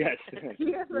 And yes. He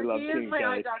is my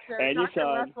eye doctor. And Dr.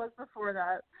 Russ was before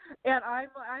that. And I've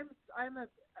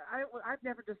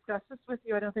never discussed this with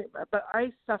you, I don't think, but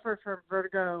I suffer from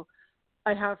vertigo.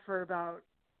 I have for about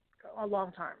a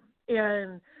long time.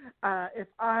 And if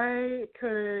I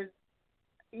could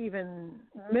even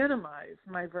minimize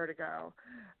my vertigo,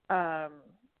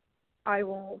 I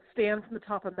will stand from the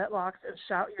top of Metlocks and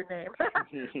shout your name. I'm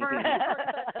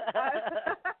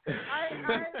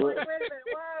like, wait a minute,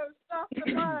 whoa, stop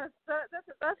the bus.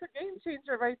 That's a game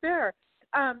changer right there.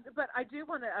 But I do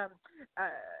want to,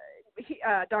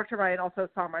 Dr. Ryan also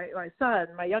saw my son,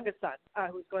 my youngest son,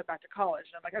 who's going back to college.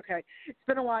 And I'm like, okay, it's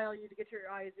been a while. You need to get your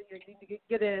eyes, you need to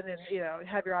get in and,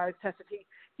 have your eyes tested.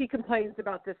 He complains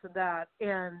about this and that.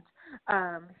 And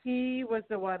he was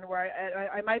the one where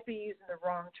I might be using the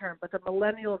wrong term, but the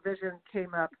millennial vision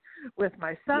came up with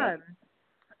my son.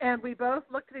 Yeah. And we both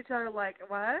looked at each other like,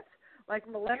 what? Like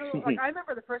millennial, like I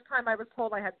remember the first time I was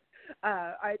told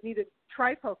I needed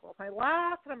trifocals. I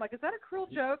laughed and I'm like, is that a cruel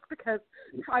joke? Because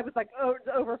I was like,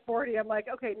 over 40. I'm like,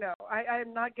 okay, no,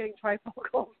 I'm not getting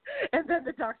trifocals. And then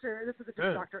the doctor, this is a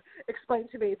different doctor, explained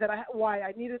to me that why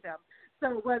I needed them.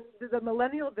 So when the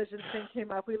millennial vision thing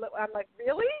came up, I'm like,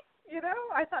 really?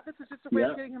 I thought this was just a way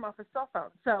of getting him off his cell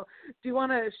phone. So do you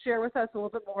want to share with us a little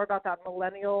bit more about that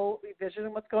millennial vision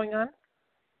and what's going on?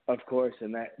 Of course,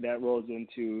 and that rolls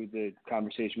into the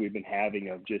conversation we've been having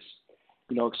of just,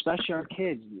 especially our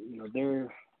kids,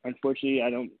 they're, unfortunately,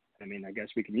 I guess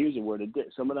we can use the word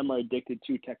some of them are addicted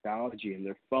to technology and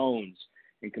their phones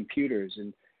and computers,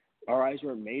 and our eyes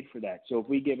weren't made for that. So if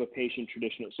we give a patient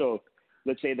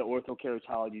let's say the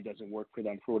orthokeratology doesn't work for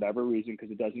them for whatever reason,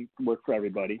 because it doesn't work for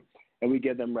everybody, and we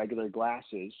give them regular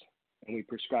glasses and we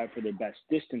prescribe for their best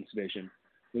distance vision.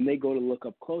 When they go to look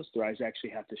up close, their eyes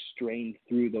actually have to strain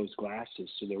through those glasses,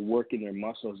 so they're working their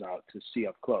muscles out to see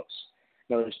up close.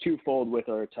 Now, there's twofold with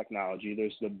our technology.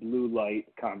 There's the blue light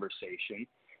conversation,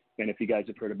 and if you guys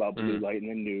have heard about blue light in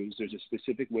the news, there's a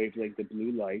specific wavelength of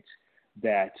blue light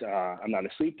that I'm not a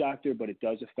sleep doctor, but it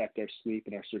does affect our sleep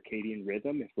and our circadian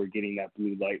rhythm if we're getting that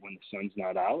blue light when the sun's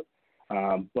not out.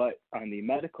 But on the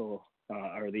medical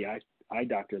or the eye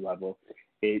doctor level,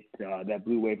 that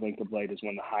blue wavelength of light is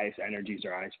one of the highest energies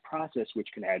our eyes process,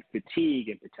 which can add fatigue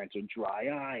and potential dry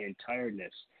eye and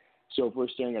tiredness. So if we're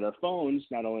staring at our phones,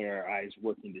 not only are our eyes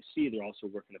working to see, they're also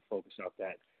working to focus out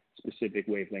that specific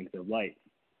wavelength of light.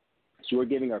 So we're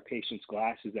giving our patients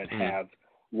glasses that have,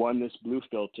 this blue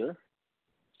filter.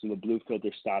 So the blue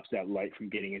filter stops that light from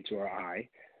getting into our eye.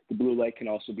 The blue light can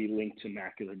also be linked to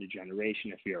macular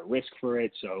degeneration if you're at risk for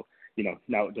it. So,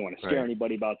 now don't want to scare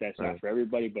anybody about that. It's not for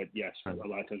everybody, but yes, a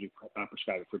lot of times we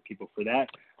prescribe it for people for that.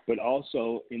 But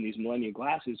also in these millennial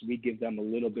glasses, we give them a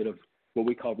little bit of what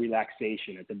we call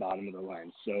relaxation at the bottom of the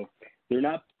lens. So they're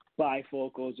not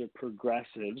bifocals or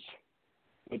progressives,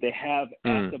 but they have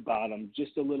at the bottom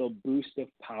just a little boost of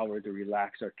power to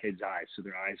relax our kids' eyes so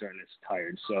their eyes aren't as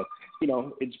tired. So,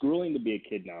 it's grueling to be a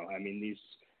kid now. I mean,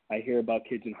 I hear about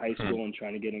kids in high school and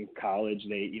trying to get in college.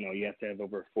 You have to have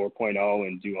over 4.0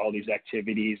 and do all these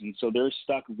activities. And so they're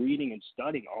stuck reading and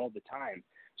studying all the time.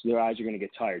 So their eyes are going to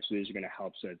get tired. So these are going to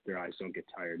help so that their eyes don't get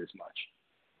tired as much.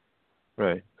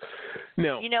 Right.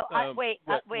 No. I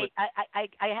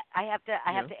have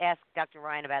to ask Dr.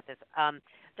 Ryan about this.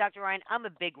 Dr. Ryan, I'm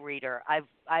a big reader.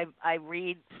 I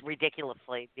read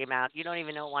ridiculously the amount. You don't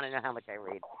even want to know how much I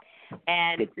read.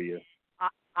 And good for you.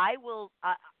 I will,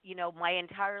 my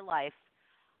entire life,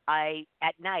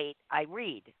 at night I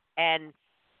read, and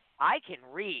I can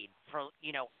read for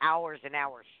hours and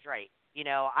hours straight.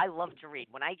 I love to read.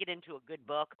 When I get into a good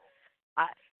book,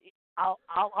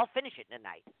 I'll finish it in a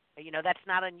night. That's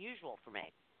not unusual for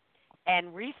me.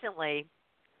 And recently,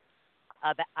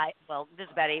 this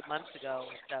is about 8 months ago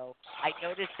or so, I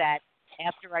noticed that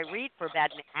after I read for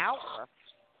about an hour,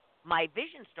 my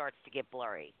vision starts to get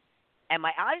blurry, and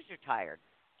my eyes are tired.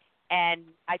 And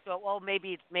I thought, well,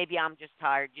 maybe I'm just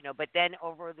tired, But then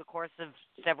over the course of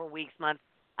several weeks, months,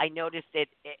 I noticed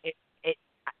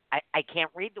I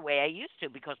can't read the way I used to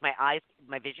because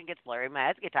my vision gets blurry, my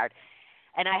eyes get tired.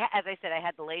 And as I said, I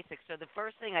had the LASIK. So the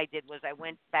first thing I did was I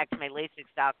went back to my LASIK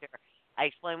doctor. I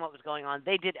explained what was going on.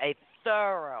 They did a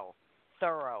thorough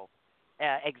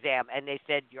exam, and they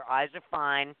said your eyes are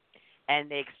fine.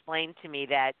 And they explained to me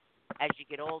that as you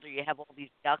get older, you have all these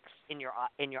ducts in your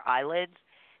eyelids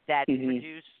that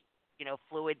produce,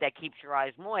 fluid that keeps your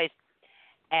eyes moist.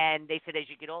 And they said as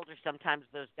you get older, sometimes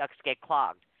those ducts get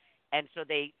clogged. And so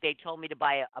they told me to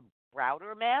buy a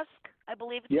Browder mask, I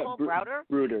believe it's called. Browder?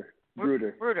 Brooder.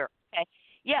 Okay.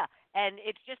 Yeah, and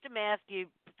it's just a mask. You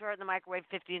throw it in the microwave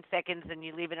 15 seconds, and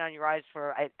you leave it on your eyes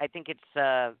for, I think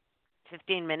it's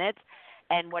 15 minutes.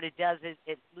 And what it does is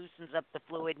it loosens up the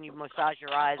fluid, and you massage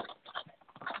your eyes.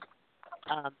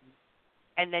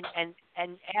 And then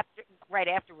right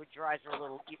afterwards, your eyesight's a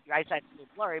little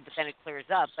blurry, but then it clears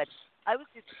up. But I was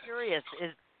just curious.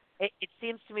 It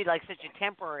seems to me like such a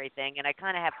temporary thing, and I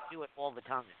kind of have to do it all the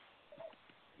time.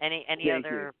 Any Thank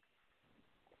other? You.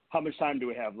 How much time do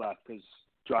we have left? Because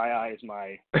dry eye is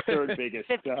my third biggest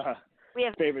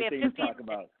favorite thing to talk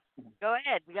about. Go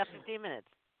ahead. We got 15 minutes.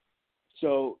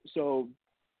 So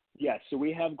yes. So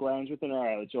we have glands within our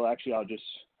eyelids. So actually, I'll just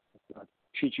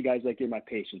treat you guys like you're my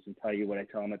patients and tell you what I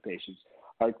tell my patients.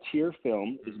 Our tear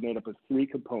film is made up of 3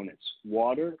 components: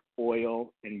 water,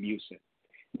 oil, and mucin.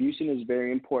 Mucin is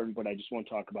very important, but I just won't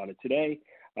talk about it today.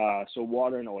 So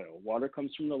water and oil. Water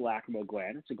comes from the lacrimal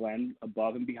gland. It's a gland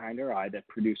above and behind our eye that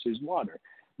produces water.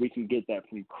 We can get that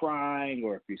from crying,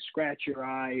 or if you scratch your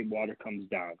eye, water comes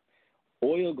down.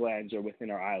 Oil glands are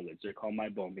within our eyelids. They're called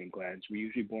meibomian glands. We're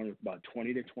usually born with about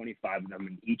 20 to 25 of them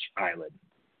in each eyelid.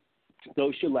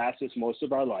 Those should last us most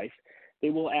of our life. They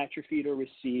will atrophy or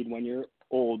recede when you're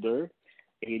older,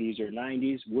 80s or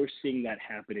 90s. We're seeing that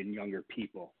happen in younger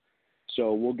people.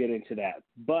 So we'll get into that.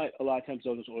 But a lot of times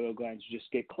those oil glands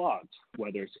just get clogged,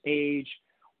 whether it's age,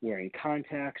 wearing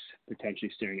contacts,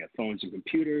 potentially staring at phones and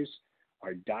computers.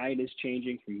 Our diet is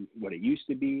changing from what it used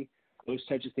to be. Those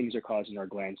types of things are causing our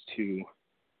glands to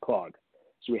clog.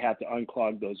 So we have to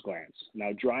unclog those glands. Now,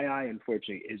 dry eye,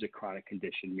 unfortunately, is a chronic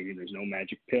condition, meaning there's no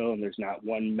magic pill and there's not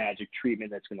one magic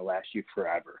treatment that's going to last you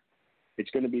forever. It's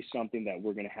going to be something that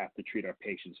we're going to have to treat our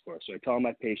patients for. So I tell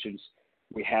my patients,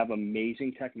 we have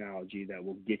amazing technology that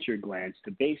will get your glands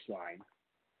to baseline,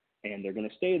 and they're going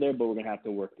to stay there, but we're going to have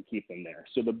to work to keep them there.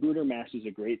 So the Brooder mask is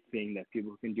a great thing that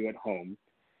people can do at home.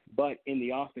 But in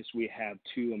the office, we have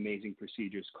 2 amazing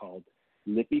procedures called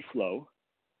LipiFlow.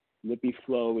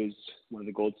 LipiFlow is one of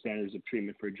the gold standards of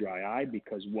treatment for dry eye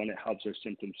because, one, it helps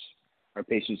our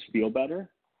patients feel better,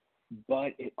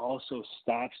 but it also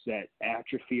stops that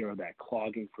atrophy or that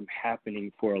clogging from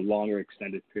happening for a longer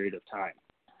extended period of time.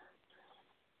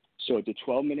 So it's a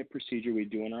 12-minute procedure we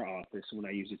do in our office. When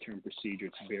I use the term procedure,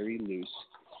 it's very loose.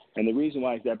 And the reason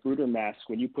why is that Brooder mask,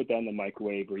 when you put that in the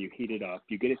microwave or you heat it up,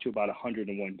 you get it to about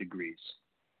 101 degrees.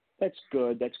 That's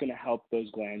good. That's going to help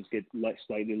those glands get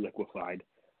slightly liquefied.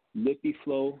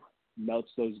 LipiFlow melts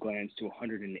those glands to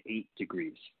 108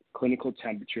 degrees, clinical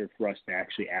temperature for us to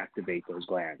actually activate those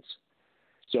glands.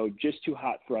 So just too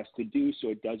hot for us to do, so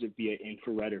it does it via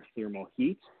infrared or thermal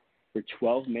heat for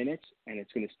 12 minutes, and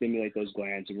it's going to stimulate those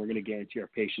glands, and we're going to guarantee our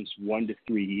patients 1 to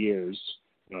 3 years.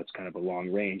 It's kind of a long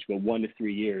range, but 1 to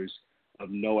 3 years of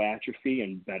no atrophy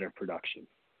and better production.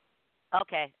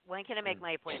 Okay. When can I make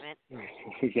my appointment?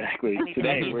 Exactly.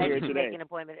 Today. We're here today. Make an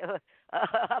appointment.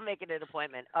 I'm making an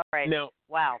appointment. All right. Now,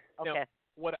 wow. Okay.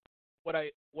 Now, what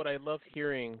I love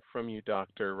hearing from you,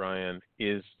 Dr. Ryan,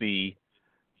 is the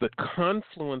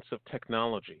confluence of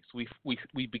technologies.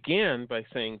 We began by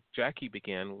saying, Jackie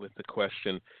began with the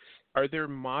question, are there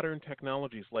modern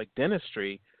technologies like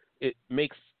dentistry? It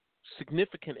makes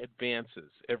significant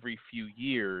advances every few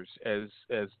years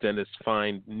as dentists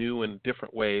find new and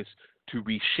different ways to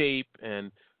reshape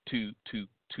and to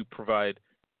provide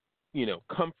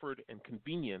comfort and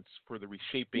convenience for the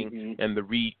reshaping and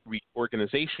the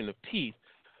reorganization of teeth.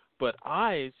 But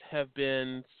eyes have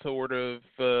been sort of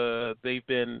they've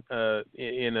been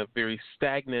in a very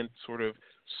stagnant, sort of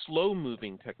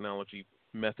slow-moving technology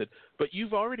method. But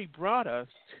you've already brought us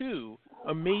 2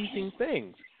 amazing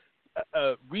things.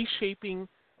 Reshaping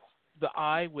the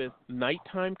eye with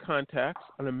nighttime contacts,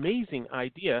 an amazing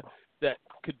idea, that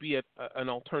could be an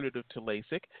alternative to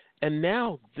LASIK. And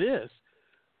now this,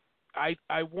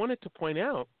 I wanted to point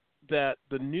out that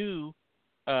the new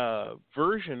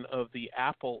version of the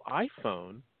Apple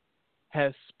iPhone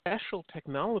has special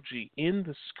technology in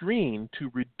the screen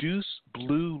to reduce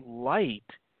blue light,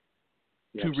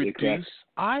 to reduce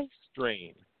eye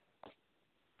strain.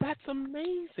 That's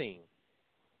amazing.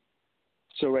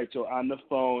 So on the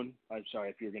phone, I'm sorry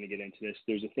if you're going to get into this,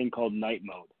 there's a thing called night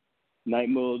mode. Night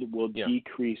mode will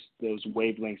decrease those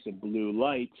wavelengths of blue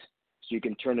light, so you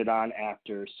can turn it on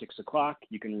after 6 o'clock.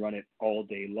 You can run it all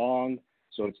day long.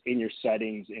 So it's in your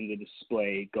settings, in the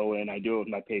display. Go in. I do it with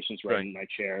my patients right in my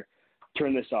chair.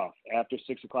 Turn this off. After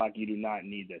 6 o'clock, you do not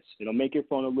need this. It'll make your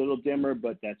phone a little dimmer,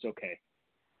 but that's okay.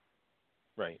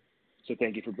 Right. So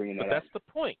thank you for bringing that up. But that's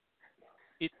the point.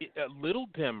 It a little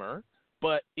dimmer,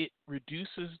 but it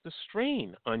reduces the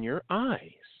strain on your eyes.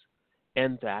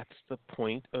 And that's the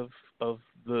point of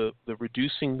the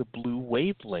reducing the blue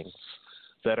wavelengths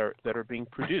that are being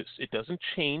produced. It doesn't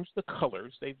change the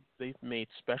colors. They've made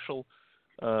special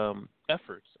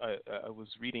efforts. I was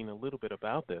reading a little bit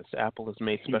about this. Apple has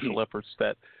made special efforts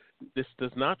that this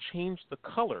does not change the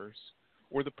colors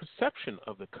or the perception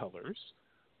of the colors,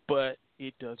 but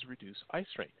it does reduce eye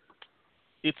strain.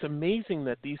 It's amazing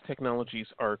that these technologies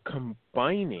are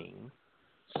combining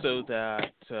so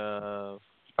that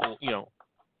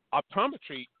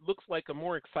optometry looks like a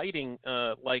more exciting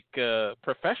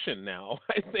profession now.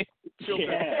 I think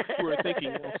children who are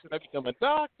thinking, well, should I become a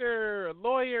doctor, a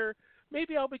lawyer?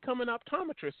 Maybe I'll become an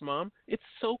optometrist, Mom. It's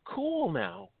so cool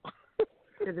now.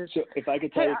 So if I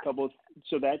could tell you a couple,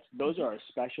 those are our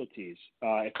specialties.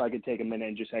 If I could take a minute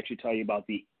and just actually tell you about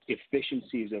the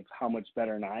efficiencies of how much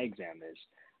better an eye exam is.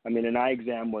 I mean, an eye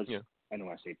exam was, I don't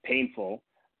want to say painful,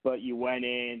 but you went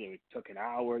in, it took an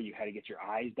hour, you had to get your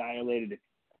eyes dilated. If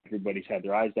everybody's had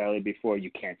their eyes dilated before,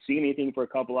 you can't see anything for a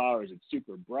couple hours, it's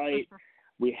super bright.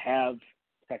 We have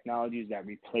technologies that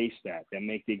replace that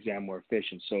make the exam more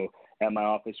efficient. So at my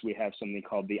office, we have something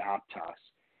called the Optos.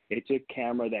 It's a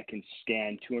camera that can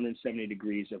scan 270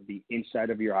 degrees of the inside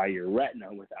of your eye, your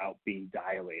retina, without being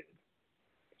dilated.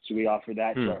 So we offer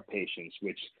that to our patients,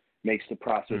 which makes the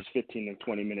process 15 to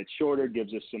 20 minutes shorter,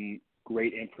 gives us some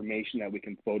great information that we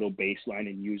can photo baseline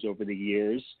and use over the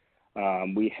years.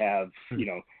 We have,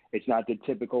 it's not the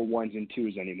typical ones and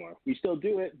twos anymore. We still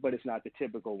do it, but it's not the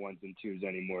typical ones and twos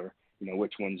anymore,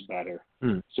 which one's better.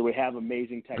 So we have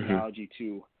amazing technology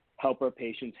to help our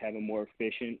patients have a more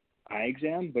efficient eye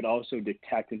exam, but also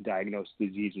detect and diagnose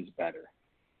diseases better.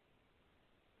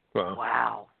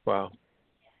 Wow.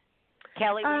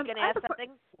 Kelly, were you going to ask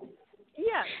something?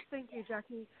 Yes, thank you,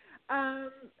 Jackie.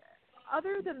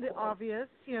 Other than the obvious,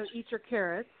 eat your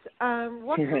carrots,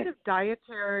 what kind of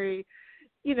dietary,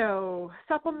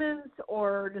 supplements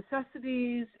or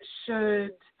necessities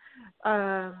should,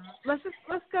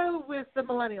 let's go with the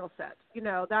millennial set,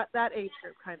 that age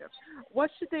group kind of. What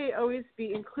should they always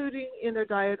be including in their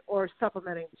diet or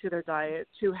supplementing to their diet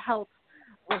to help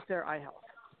with their eye health?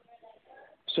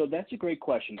 So that's a great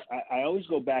question. I always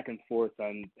go back and forth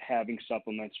on having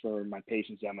supplements for my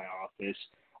patients at my office.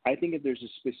 I think if there's a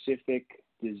specific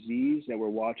disease that we're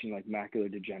watching, like macular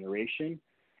degeneration,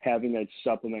 having a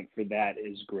supplement for that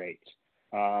is great.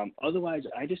 Otherwise,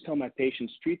 I just tell my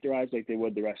patients, treat their eyes like they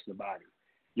would the rest of the body.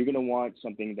 You're going to want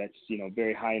something that's,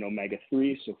 very high in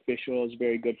omega-3, so fish oil is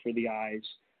very good for the eyes.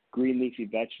 Green leafy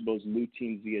vegetables,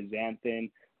 lutein, zeaxanthin,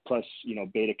 plus,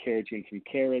 beta-carotene from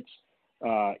carrots.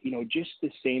 Just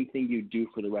the same thing you do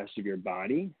for the rest of your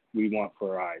body, we want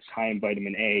for our eyes. High in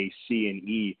vitamin A, C, and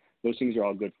E. Those things are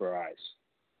all good for our eyes.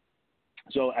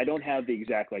 So I don't have the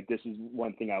exact, this is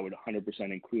one thing I would 100%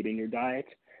 include in your diet,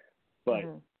 but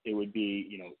it would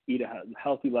be, eat a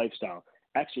healthy lifestyle,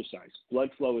 exercise.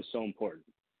 Blood flow is so important.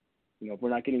 If we're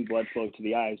not getting blood flow to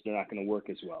the eyes, they're not going to work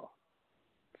as well.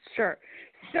 Sure.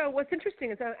 So what's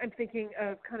interesting is I'm thinking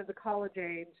of kind of the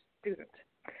college-age student.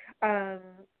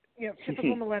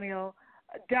 Typical millennial,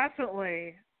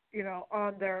 definitely,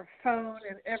 on their phone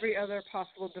and every other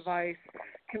possible device,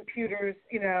 computers,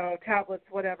 tablets,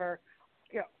 whatever,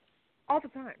 all the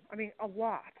time. I mean, a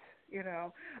lot,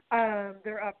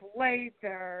 They're up late,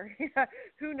 they're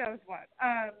who knows what.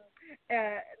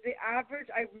 The average,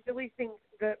 I really think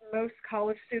that most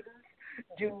college students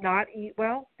do not eat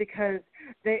well because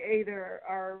they either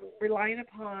are relying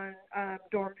upon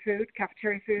dorm food,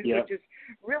 cafeteria food, which is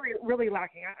really, really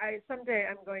lacking. Someday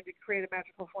I'm going to create a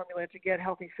magical formula to get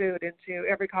healthy food into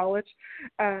every college,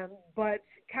 but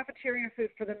cafeteria food,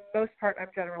 for the most part, I'm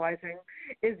generalizing,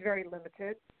 is very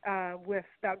limited with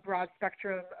that broad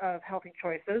spectrum of healthy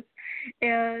choices.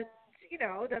 And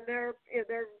then they're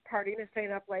partying and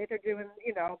staying up late. They're doing,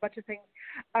 a bunch of things.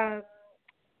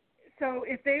 So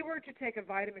if they were to take a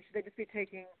vitamin, should they just be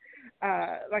taking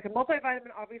like a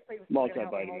multivitamin, obviously, with the whole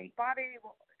body?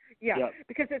 Well, yeah, yep.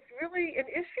 Because it's really an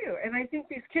issue. And I think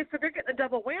these kids, so they're getting a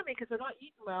double whammy because they're not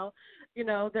eating well.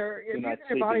 They're using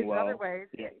their bodies in other ways.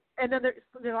 Yeah. And then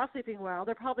they're not sleeping well.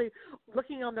 They're probably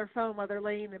looking on their phone while they're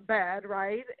laying in bed,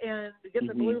 right, and getting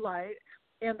the blue light.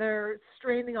 And they're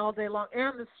straining all day long,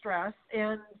 and the stress,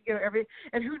 and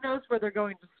and who knows where they're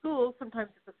going to school.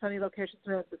 Sometimes it's a sunny location,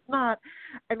 sometimes it's not.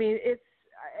 I mean,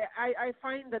 I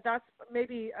find that's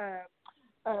maybe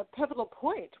a pivotal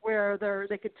point where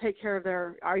they could take care of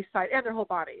their eyesight and their whole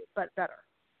body, but better.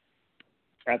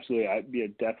 Absolutely,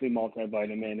 definitely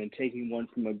multivitamin, and taking one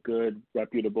from a good,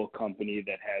 reputable company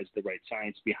that has the right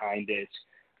science behind it.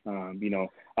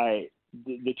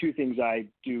 The two things I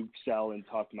do sell and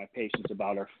talk to my patients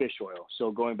about are fish oil. So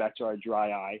going back to our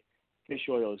dry eye, fish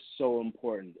oil is so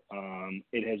important.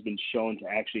 It has been shown to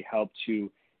actually help to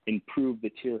improve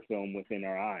the tear film within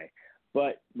our eye.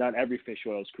 But not every fish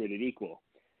oil is created equal.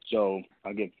 So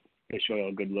I'll give fish oil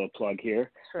a good little plug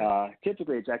here. Sure.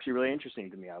 Typically, it's actually really interesting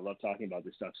to me. I love talking about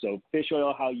this stuff. So fish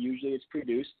oil, how usually it's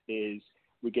produced is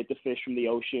we get the fish from the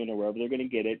ocean or wherever they're going to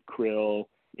get it, krill,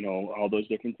 all those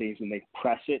different things, and they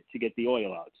press it to get the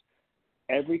oil out.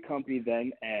 Every company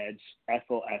then adds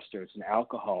ethyl esters, an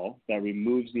alcohol that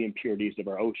removes the impurities of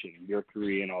our ocean,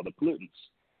 mercury and all the pollutants.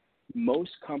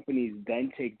 Most companies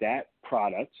then take that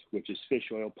product, which is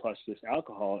fish oil plus this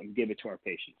alcohol, and give it to our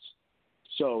patients.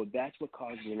 So that's what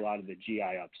causes a lot of the GI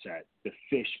upset, the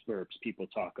fish burps people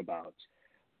talk about.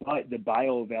 But the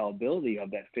bioavailability of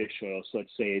that fish oil, so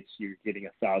let's say you're getting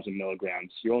 1,000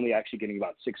 milligrams, you're only actually getting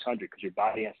about 600 because your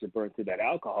body has to burn through that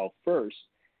alcohol first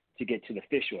to get to the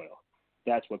fish oil.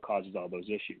 That's what causes all those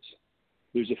issues.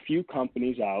 There's a few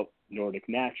companies out, Nordic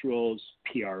Naturals,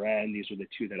 PRN, these are the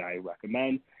two that I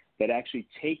recommend, that actually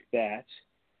take that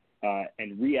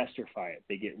and re-esterify it.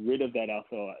 They get rid of that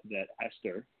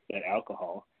ester, that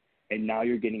alcohol, and now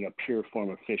you're getting a pure form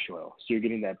of fish oil. So you're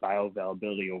getting that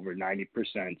bioavailability over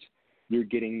 90%. You're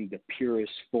getting the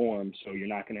purest form, so you're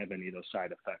not going to have any of those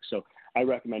side effects. So I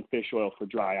recommend fish oil for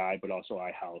dry eye, but also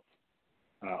eye health.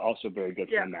 Also very good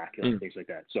for the macula and things like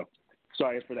that. So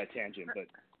sorry for that tangent, but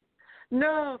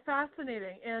no,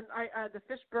 fascinating. And the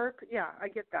fish burp, I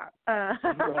get that.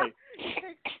 Right.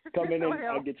 Come in and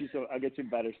I'll get you some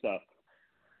better stuff.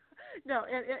 No,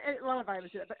 and a lot of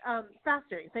vitamins, but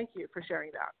fascinating. Thank you for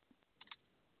sharing that.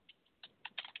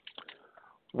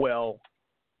 Well,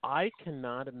 I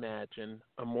cannot imagine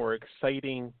a more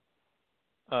exciting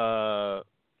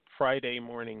Friday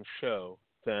morning show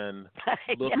than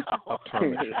Look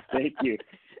Optometry. Thank you.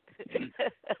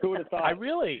 Who would have thought?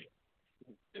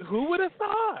 Who would have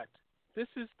thought?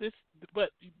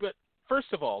 But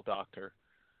first of all,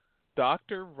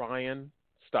 Dr. Ryan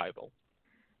Stybel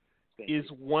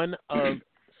is one of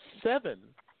 7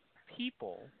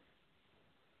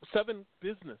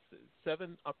 businesses,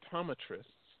 7 optometrists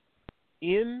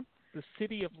in the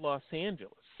city of Los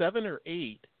Angeles, 7 or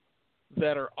 8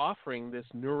 that are offering this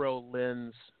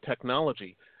NeuroLens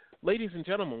technology. Ladies and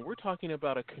gentlemen, we're talking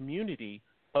about a community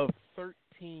of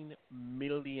 13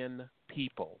 million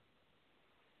people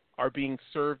are being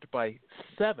served by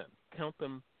 7, count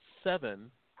them,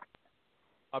 7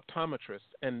 optometrists,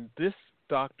 and this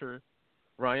Dr.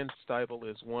 Ryan Stybel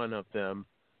is one of them.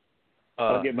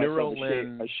 I'll give myself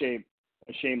a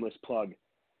shameless plug.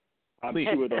 I'm Please.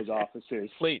 2 of those officers.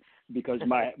 Please. Because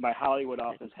my Hollywood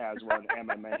office has one and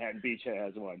my Manhattan Beach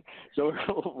has one. So,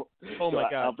 my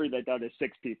God. I'll bring that down to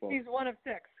 6 people. He's one of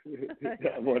 6.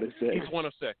 One of 6. He's one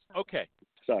of 6. Okay.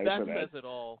 Sorry that for that. says it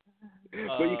all.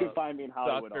 But you can find me in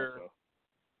Hollywood also.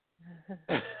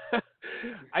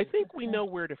 I think we know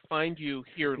where to find you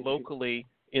here locally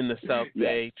in the South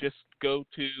Bay. Just go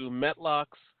to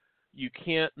Metlocks. You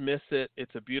can't miss it.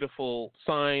 It's a beautiful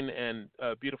sign and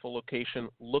a beautiful location.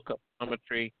 Look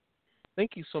Optometry.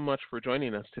 Thank you so much for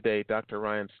joining us today, Dr.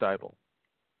 Ryan Stybel.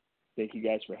 Thank you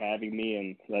guys for having me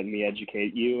and letting me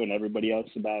educate you and everybody else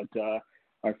about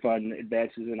our fun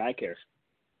advances in eye care.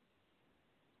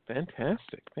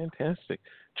 Fantastic.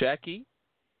 Jackie,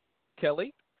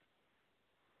 Kelly?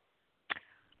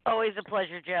 Always a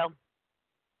pleasure, Joe.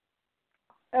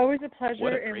 Always a pleasure.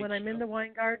 And when I'm in the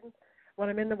wine garden,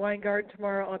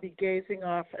 tomorrow, I'll be gazing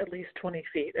off at least 20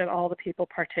 feet at all the people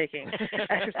partaking,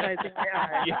 exercising their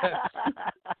eyes.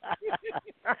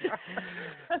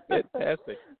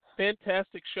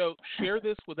 Fantastic show. Share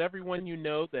this with everyone you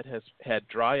know that has had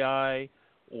dry eye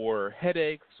or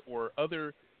headaches or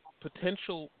other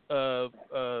potential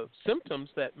symptoms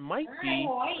that might be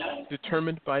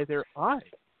determined by their eye.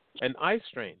 and eye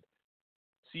strain.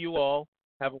 See you all.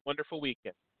 Have a wonderful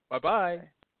weekend. Bye-bye.